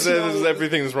No, games. this is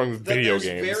everything that's wrong with that video there's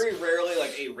games. very rarely,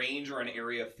 like, a range or an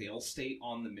area fail state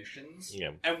on the missions.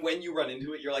 Yeah. And when you run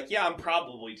into it, you're like, yeah, I'm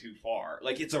probably too far.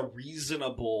 Like, it's a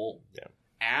reasonable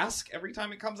ask every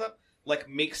time it comes up. Like,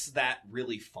 makes that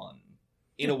really fun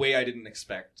in a way I didn't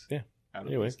expect out of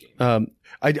Anyway. this game.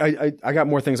 I got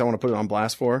more things I want to put it on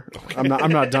blast for. I'm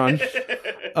not done.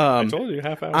 I told you,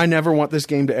 half hour. I never want this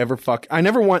game to ever I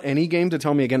never want any game to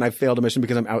tell me again I failed a mission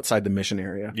because I'm outside the mission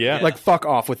area. Yeah. Like fuck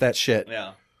off with that shit.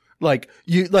 Yeah. Like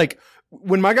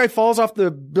when my guy falls off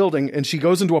the building and she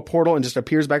goes into a portal and just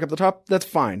appears back up the top, that's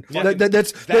fine. Yeah.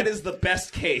 That's That is the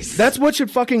best case. that's what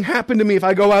should fucking happen to me if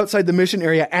I go outside the mission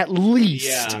area at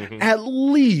least. Yeah. At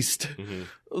least. Mhm.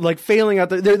 Like failing out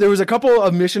there was a couple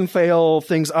of mission fail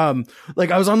things.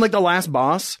 Like I was on like the last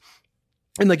boss.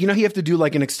 And like, you know, you have to do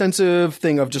like an extensive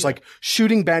thing of just like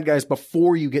shooting bad guys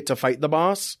before you get to fight the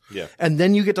boss. Yeah. And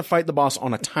then you get to fight the boss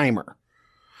on a timer.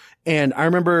 And I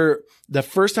remember the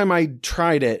first time I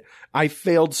tried it, I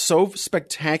failed so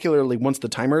spectacularly once the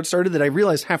timer had started that I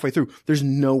realized halfway through, there's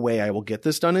no way I will get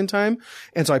this done in time.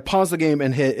 And so I paused the game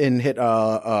and hit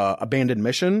abandoned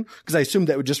mission because I assumed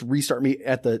that would just restart me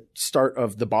at the start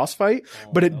of the boss fight.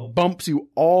 But it bumps you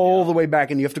all the way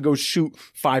back and you have to go shoot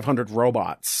 500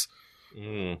 robots.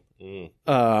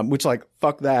 Which like,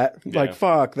 fuck that. Yeah. Like,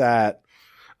 fuck that.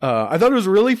 I thought it was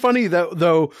really funny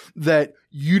that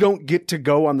you don't get to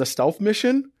go on the stealth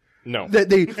mission. No. That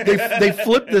they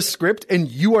flip the script and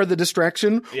you are the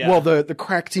distraction while the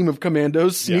crack team of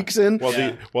commandos sneaks in.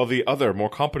 While the other more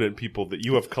competent people that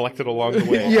you have collected along the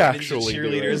way Yeah. actually do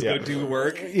it. cheerleaders Yeah. go do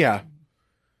work. Yeah.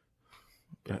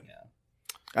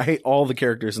 I hate all the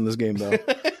characters in this game though.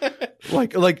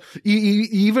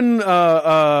 Even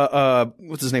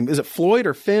what's his name? Is it Floyd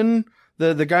or Finn?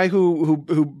 The guy who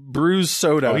brews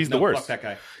soda. Oh, he's the worst. Fuck that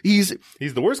guy. He's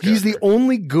the worst He's the character.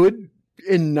 only good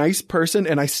and nice person,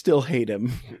 and I still hate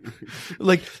him.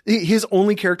 Like his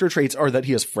only character traits are that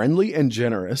he is friendly and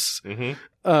generous. Mhm.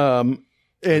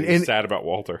 And sad about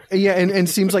Walter. yeah, and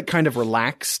seems like kind of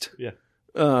relaxed. Yeah.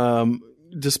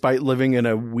 Despite living in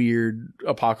a weird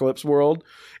apocalypse world,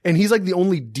 and he's like the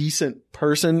only decent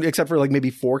person, except for like maybe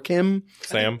for Kim.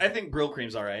 Sam. I think Brill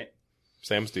Cream's all right.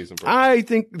 Sam's decent. I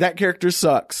think that character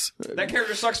sucks. That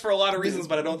character sucks for a lot of reasons,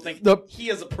 but I don't think The-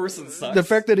 he as a person sucks. The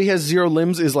fact that he has 0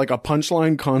 limbs is like a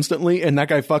punchline constantly, and that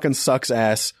guy fucking sucks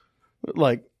ass.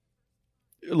 Like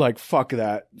fuck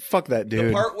that the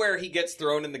dude. part where he gets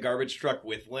thrown in the garbage truck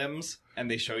with limbs, and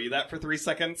they show you that for 3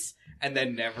 seconds, and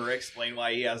then never explain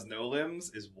why he has no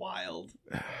limbs, is wild.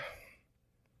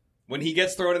 When he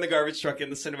gets thrown in the garbage truck in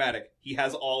the cinematic, he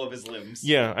has all of his limbs.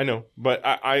 Yeah, I know. But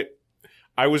I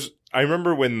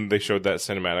remember when they showed that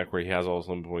cinematic where he has all his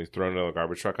limbs when he's thrown into the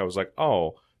garbage truck, I was like,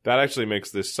 oh, that actually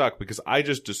makes this suck because I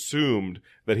just assumed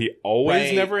that he always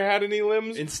Right. never had any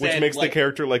limbs, Instead, which makes like- the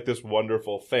character like this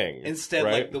wonderful thing. Instead,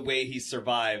 right? like, the way he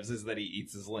survives is that he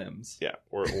eats his limbs. Yeah,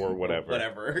 or whatever.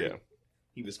 Whatever. Yeah.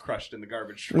 He was crushed in the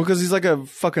garbage truck. Well, because he's like a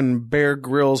fucking Bear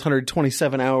Grylls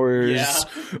 127 hours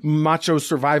Yeah. macho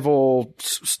survival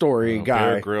story Oh, guy.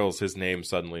 Bear Grylls, his name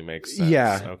suddenly makes sense.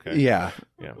 Yeah. Okay. Yeah.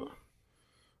 Yeah.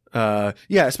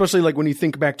 Yeah, especially like when you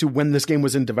think back to when this game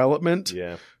was in development.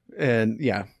 Yeah. And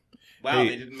yeah. Wow, Hey.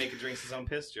 they didn't make a drinks his own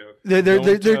piss joke.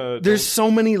 There's don't- so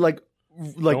many like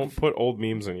Don't put old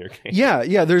memes in your game.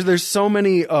 yeah, there's so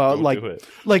many Don't like do it.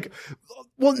 like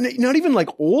well not even like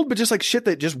old but just like shit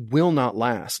that just will not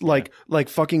last. Like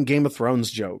fucking Game of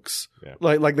Thrones jokes. Yeah.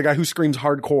 Like the guy who screams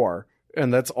hardcore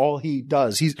and that's all he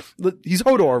does. He's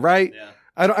Hodor, right? Yeah.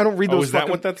 I don't read those. Oh, is that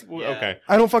what that's? Yeah. Okay.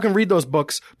 I don't fucking read those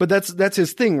books, but that's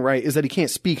his thing, right? Is that he can't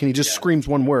speak and he just screams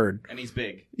one word. And he's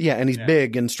big. Yeah, and he's Yeah.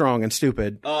 big and strong and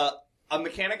stupid. A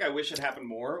mechanic I wish had happened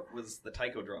more was the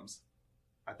taiko drums.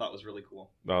 I thought was really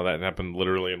cool. Oh, that happened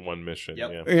literally in one mission.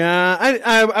 Yep. Yeah. Yeah,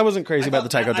 I wasn't crazy about the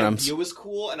thought taiko that drums. idea was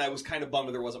cool, and I was kind of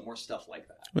bummed there wasn't more stuff like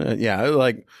that. Yeah,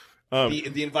 like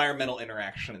The environmental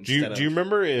interaction. Do you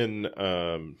remember in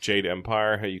Jade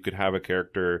Empire how you could have a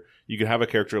character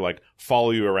like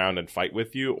follow you around and fight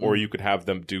with you, or you could have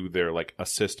them do their like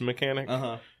assist mechanic?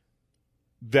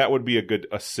 That would be a good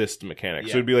assist mechanic.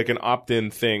 Yeah. So it'd be like an opt-in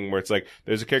thing where it's like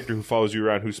there's a character who follows you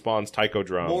around who spawns taiko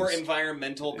drums. More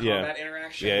environmental combat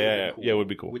interaction. Yeah, would be cool, yeah, it would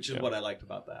be cool. Which is Yeah. what I liked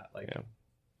about that. Like, Yeah.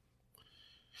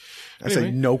 I say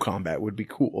Anyway. no combat would be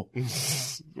cool.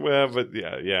 Well, but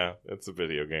yeah, it's a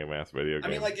video game. I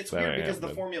mean, like, it's That weird ain't because the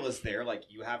happening. formula's there. Like,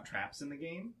 you have traps in the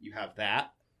game, you have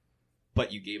that,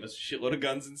 but you gave us a shitload of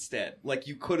guns instead. Like,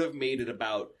 you could have made it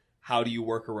about how do you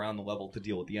work around the level to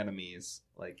deal with the enemies.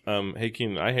 Like, Hey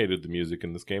Keenan, I hated the music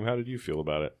in this game. How did you feel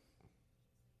about it?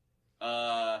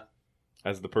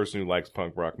 As the person who likes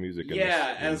punk rock music, in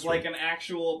yeah, this as industry. like an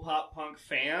actual pop punk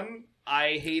fan,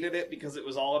 I hated it because it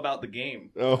was all about the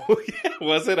game. Oh, yeah,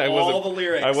 was it? All the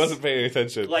lyrics. I wasn't paying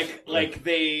attention. Like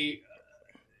they.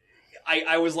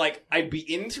 I was like, I'd be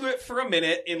into it for a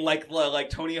minute in like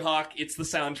Tony Hawk, it's the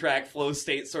soundtrack, flow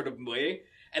state sort of way,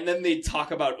 and then they'd talk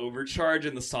about overcharge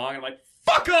in the song, and I'm like,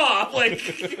 fuck off!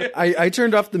 Like, I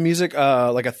turned off the music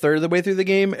like a third of the way through the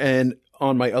game, and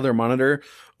on my other monitor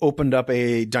opened up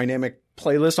a dynamic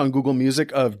playlist on Google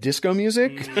Music of disco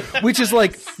music, which is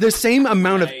like the same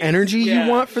amount of Nice. energy Yeah.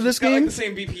 you want for this It's got, game. like the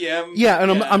same BPM. Yeah,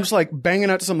 and I'm just like banging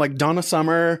out to some like Donna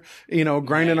Summer,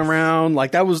 grinding Nice. around.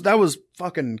 Like that was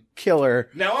fucking killer.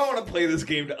 Now I want to play this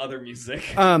game to other music.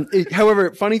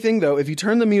 However, funny thing though, if you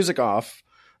turn the music off,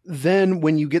 then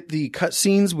when you get the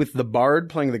cutscenes with the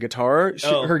bard playing the guitar,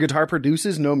 Oh. her guitar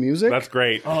produces no music. That's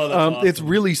great. Oh, that's awesome. It's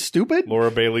really stupid. Laura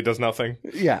Bailey does nothing.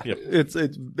 Yeah, Yep.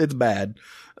 it's bad.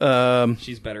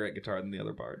 She's better at guitar than the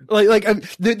other bard.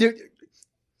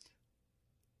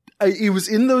 It was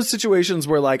in those situations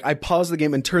where like I paused the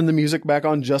game and turned the music back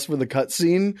on just for the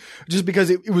cutscene, just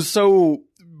because it was so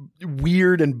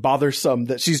weird and bothersome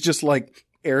that she's just like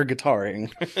air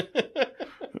guitaring.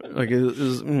 Like it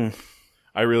was.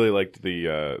 I really liked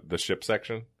the ship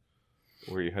section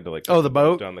where you had to like Oh, the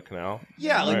boat? down the canal.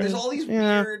 Yeah, like Right. there's all these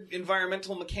Yeah. weird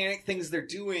environmental mechanic things they're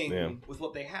doing Yeah. with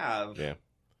what they have. Yeah.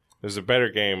 There's a better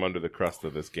game under the crust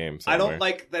of this game. I Somewhere. don't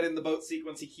like that in the boat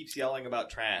sequence he keeps yelling about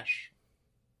trash.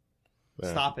 Yeah.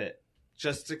 Stop it.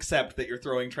 Just accept that you're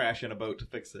throwing trash in a boat to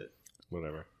fix it.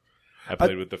 Whatever. I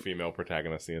played with the female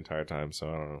protagonist the entire time, so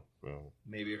I don't know. Well,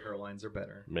 Maybe her lines are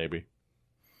better. maybe.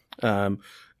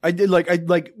 I did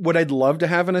like what I'd love to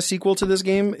have in a sequel to this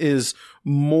game is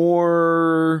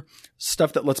more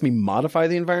stuff that lets me modify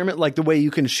the environment, like the way you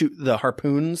can shoot the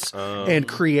harpoons and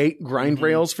create grind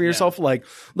rails for yourself. Like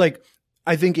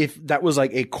I think if that was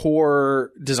like a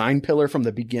core design pillar from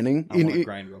the beginning, I want a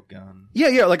grind rail gun.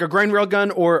 yeah, like a grind rail gun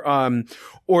or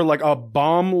like a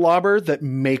bomb lobber that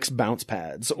makes bounce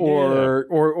pads or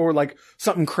like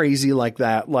something crazy like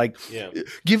that. Like Yeah.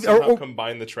 give Somehow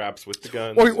combine the traps with the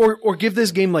guns. or give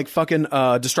this game like fucking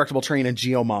Destructible Train and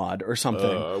Geomod or something.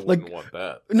 I Like wouldn't want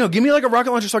that. no, give me like a rocket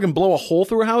launcher so I can blow a hole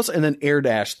through a house and then air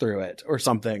dash through it or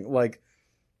something. Like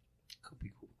Could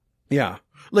be cool. yeah.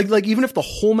 Like even if the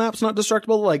whole map's not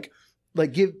destructible, like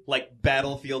give Like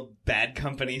Battlefield Bad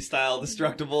Company style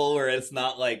destructible, where it's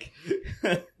not like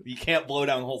you can't blow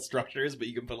down whole structures, but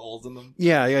you can put holes in them.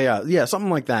 yeah, something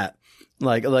like that.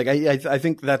 Like I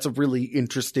think that's a really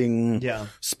interesting Yeah.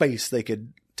 space they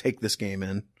could take this game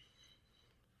in.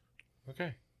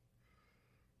 Okay.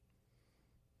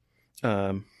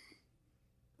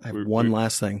 I have We- one we-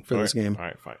 last thing for All this right. game All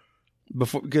right, fine.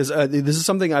 before, because this is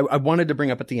something I wanted to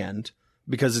bring up at the end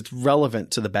because it's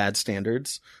relevant to the bad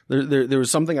standards. There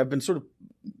was something I've been sort of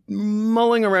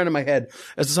mulling around in my head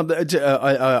as to something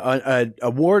a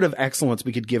award of excellence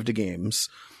we could give to games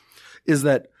is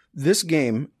that this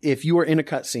game, if you are in a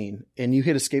cutscene and you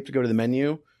hit escape to go to the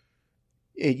menu,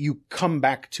 you come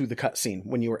back to the cutscene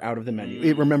when you were out of the menu.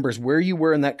 It remembers where you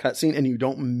were in that cutscene, and you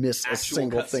don't miss a Actual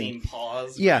single cutscene thing.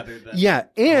 pause. Yeah, rather than... yeah,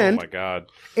 Oh and my god.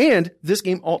 this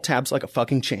game alt tabs like a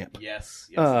fucking champ. Yes.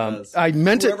 It does. I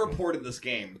meant it. Whoever ported this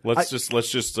game. Let's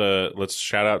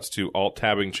shout outs to alt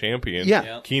tabbing champion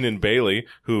Yeah. Keenan Bailey,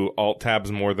 who alt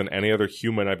tabs more than any other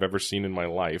human I've ever seen in my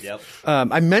life. Yep.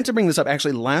 I meant to bring this up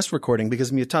actually last recording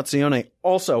because Mutazione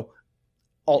also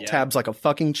alt tabs like a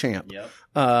fucking champ. Yep.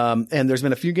 And there's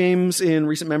been a few games in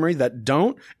recent memory that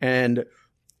don't, and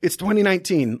It's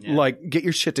 2019. Yeah. Like, get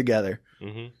your shit together.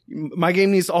 Mm-hmm. My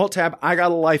game needs to alt tab. I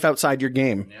got a life outside your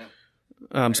game. Yeah.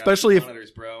 I got Especially if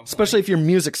monitors, bro. especially if your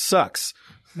music sucks.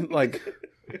 Like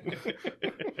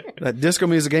that disco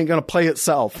music ain't gonna play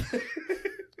itself.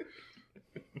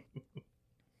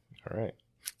 All right.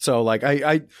 So like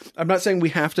I'm not saying we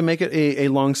have to make it a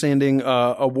long-standing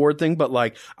award thing, but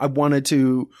like I wanted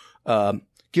to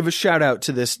give a shout out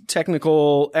to this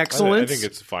technical excellence. I think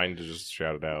it's fine to just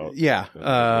shout it out. Yeah.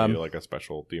 Maybe like a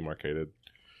special demarcated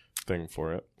thing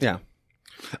for it. Yeah.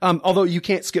 Although you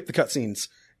can't skip the cutscenes.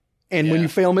 And when Yeah. you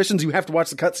fail missions, you have to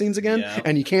watch the cutscenes again, Yeah.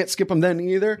 and you can't skip them then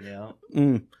either.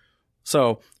 Yeah.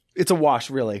 So it's a wash,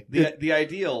 really. The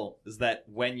ideal is that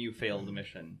when you fail the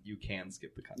mission, you can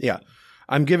skip the cutscene. Yeah.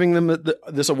 I'm giving them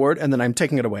this award, and then I'm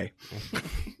taking it away.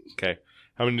 Okay.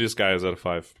 How many Disgaeas out of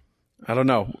 5? I don't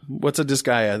know. What's a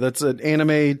Disgaea? That's an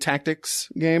anime tactics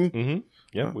game. Mm-hmm.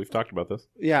 Yeah, we've talked about this.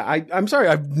 Yeah, I'm sorry.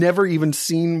 I've never even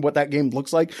seen what that game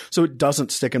looks like, so it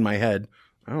doesn't stick in my head.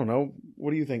 I don't know.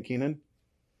 What do you think, Keenan?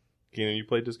 Keenan, you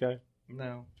played Disgaea?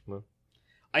 No. No.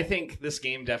 I think this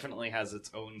game definitely has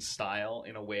its own style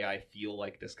in a way I feel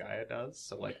like Disgaea does.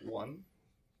 So, like,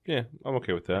 Yeah, I'm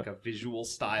okay with that. like a visual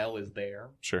style is there.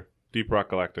 Sure. Deep Rock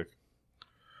Galactic.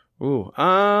 Ooh,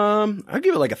 I'd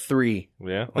give it like a 3,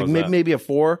 Yeah? like How's that? maybe a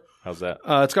 4. How's that?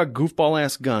 It's got goofball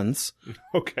ass guns.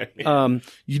 Okay.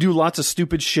 You do lots of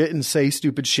stupid shit and say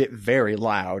stupid shit very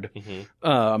loud.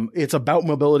 Mm-hmm. It's about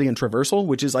mobility and traversal,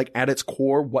 which is like at its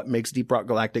core what makes Deep Rock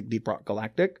Galactic Deep Rock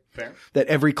Galactic. Fair. That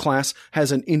every class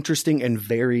has an interesting and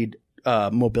varied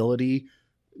mobility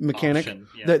mechanic. Option,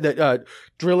 yeah. That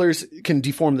drillers can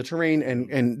deform the terrain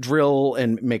and drill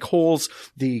and make holes.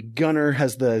 The gunner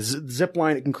has the zip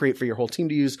line it can create for your whole team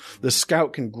to use. The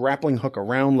scout can grappling hook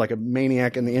around like a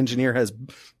maniac, and the engineer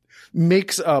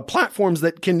makes platforms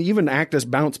that can even act as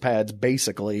bounce pads,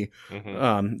 basically,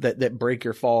 Mm-hmm. that break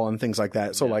your fall and things like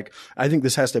that. So Yeah. like, I think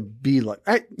this has to be like,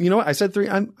 you know what? I said 3.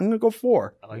 I'm gonna go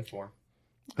 4. I like 4.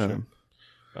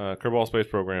 Kerbal Space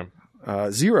Program.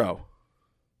 0.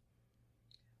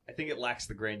 I think it lacks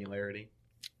the granularity.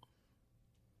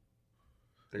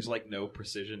 There's like no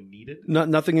precision needed.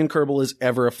 Nothing in Kerbal is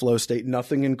ever a flow state.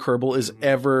 Nothing in Kerbal is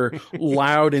ever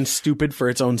loud and stupid for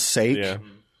its own sake. Yeah.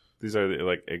 These are the,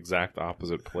 like exact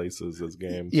opposite places as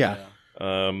games. Yeah.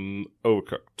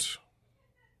 Overcooked.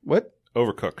 What?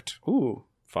 Overcooked. Ooh.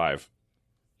 5.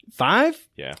 5?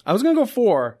 Yeah. I was gonna go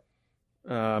 4.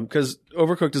 Because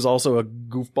Overcooked is also a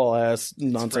goofball ass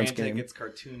nonsense It's frantic, game. it's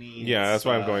cartoony. Yeah, that's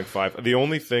why I'm it's, going 5. The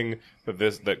only thing that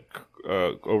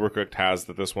Overcooked has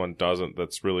that this one doesn't,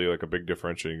 that's really like a big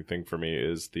differentiating thing for me,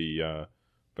 is the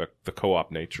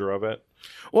co-op nature of it.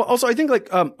 Well, also I think like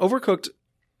Overcooked,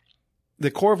 the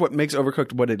core of what makes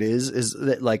Overcooked what it is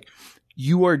that like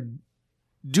you are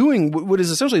doing what is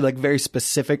essentially like very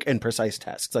specific and precise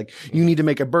tasks. Like you need to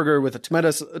make a burger with a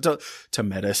tomato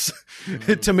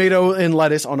and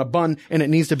lettuce on a bun, and it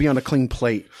needs to be on a clean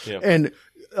plate. Yep. And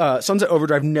Sunset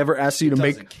Overdrive never asks you to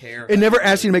make. doesn't care. It never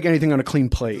asks you to make anything on a clean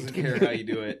plate. Doesn't care how you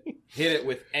do it. Hit it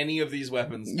with any of these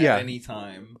weapons Yeah. at any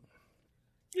time.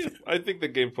 Yeah, I think the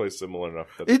gameplay's similar enough.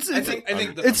 That It's I think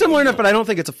it's similar enough, but I don't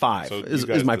think it's a 5. so is you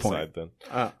guys my decide point.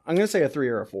 then. I'm gonna say a 3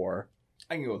 or a 4.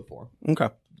 I can go with 4. Okay,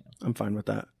 I'm fine with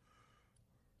that.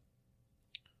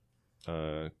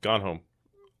 Gone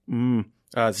Home.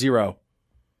 0.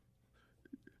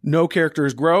 No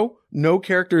characters grow. No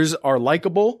characters are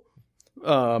likable.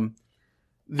 I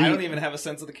don't even have a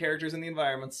sense of the characters and the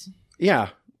environments. Yeah.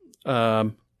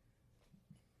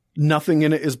 Nothing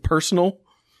in it is personal.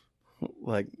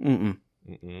 Like, Mm-mm.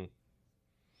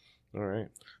 All right.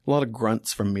 a lot of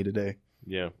grunts from me today.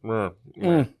 Yeah. Mm.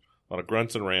 A lot of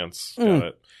grunts and rants. Got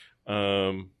it.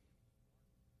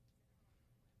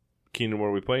 Keenan, what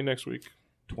are we playing next week?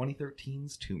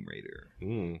 2013's Tomb Raider.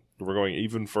 We're going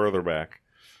even further back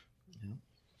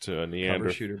to a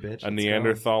Cover shooter, bitch. a Let's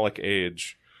Neanderthalic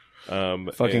age.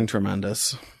 Fucking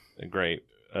tremendous. Great.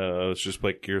 Let's just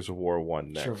play Gears of War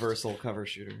 1 go. next. Traversal cover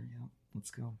shooter. Yeah.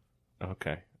 Let's go.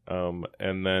 Okay.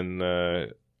 And then,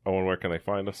 Owen, where can they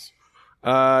find us?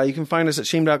 You can find us at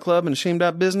shame.club and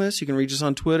shame.business. You can reach us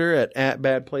on Twitter at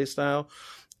badplaystyle.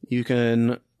 You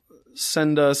can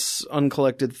send us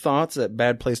uncollected thoughts at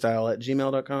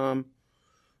badplaystyle@gmail.com.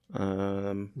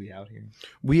 We out here.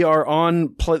 We are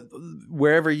on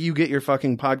wherever you get your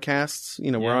fucking podcasts.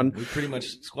 You know, we're on. We pretty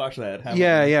much squashed that. haven't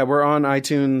Yeah, we? yeah, we're on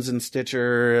iTunes and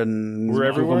Stitcher and We're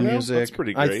everywhere Google now? Music. That's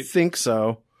pretty I great. think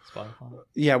so. Spotify.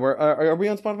 Yeah, we're. Are we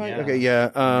on Spotify? Yeah. Okay, yeah.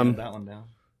 Nailed that one down.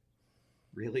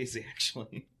 Real easy,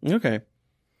 actually. Okay.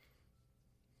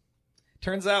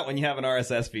 Turns out when you have an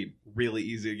RSS feed, really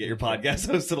easy to get your podcast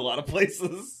hosted a lot of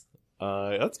places.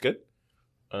 That's good.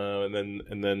 and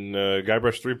then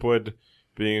Guybrush Threepwood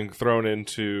being thrown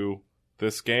into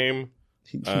this game.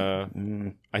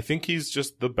 I think he's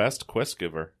just the best quest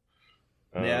giver.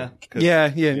 Yeah. I Yeah,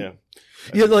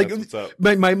 think like that's what's up.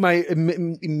 my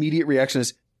immediate reaction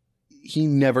is he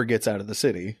never gets out of the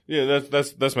city. Yeah,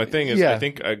 that's my thing. Is Yeah. I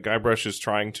think Guybrush is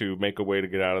trying to make a way to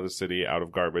get out of the city, out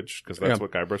of garbage, because that's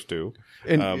what Guybrush do.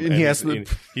 And he has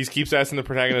he keeps asking the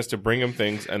protagonist to bring him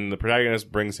things, and the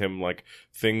protagonist brings him like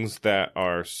things that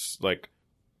are like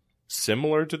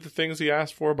similar to the things he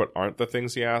asked for, but aren't the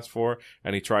things he asked for,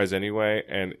 and he tries anyway,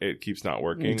 and it keeps not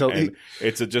working.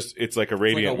 It's like a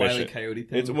radiant Wile E. mission. Coyote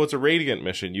thing. It's a radiant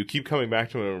mission. You keep coming back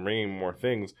to him and bringing more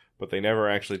things, but they never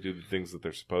actually do the things that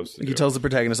they're supposed to do. he tells the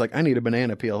protagonist like, I need a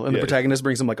banana peel, and the Yeah. protagonist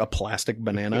brings him like a plastic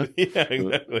banana, Yeah,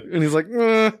 exactly. and he's like,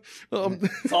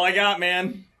 That's all I got,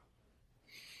 man.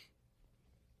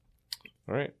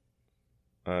 All right.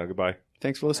 Goodbye.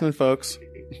 thanks for listening, folks.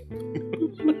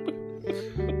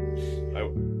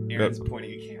 Aaron's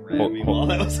pointing a camera Hold- at me hold- while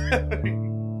that was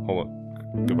happening. Hold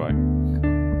on.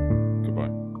 Goodbye.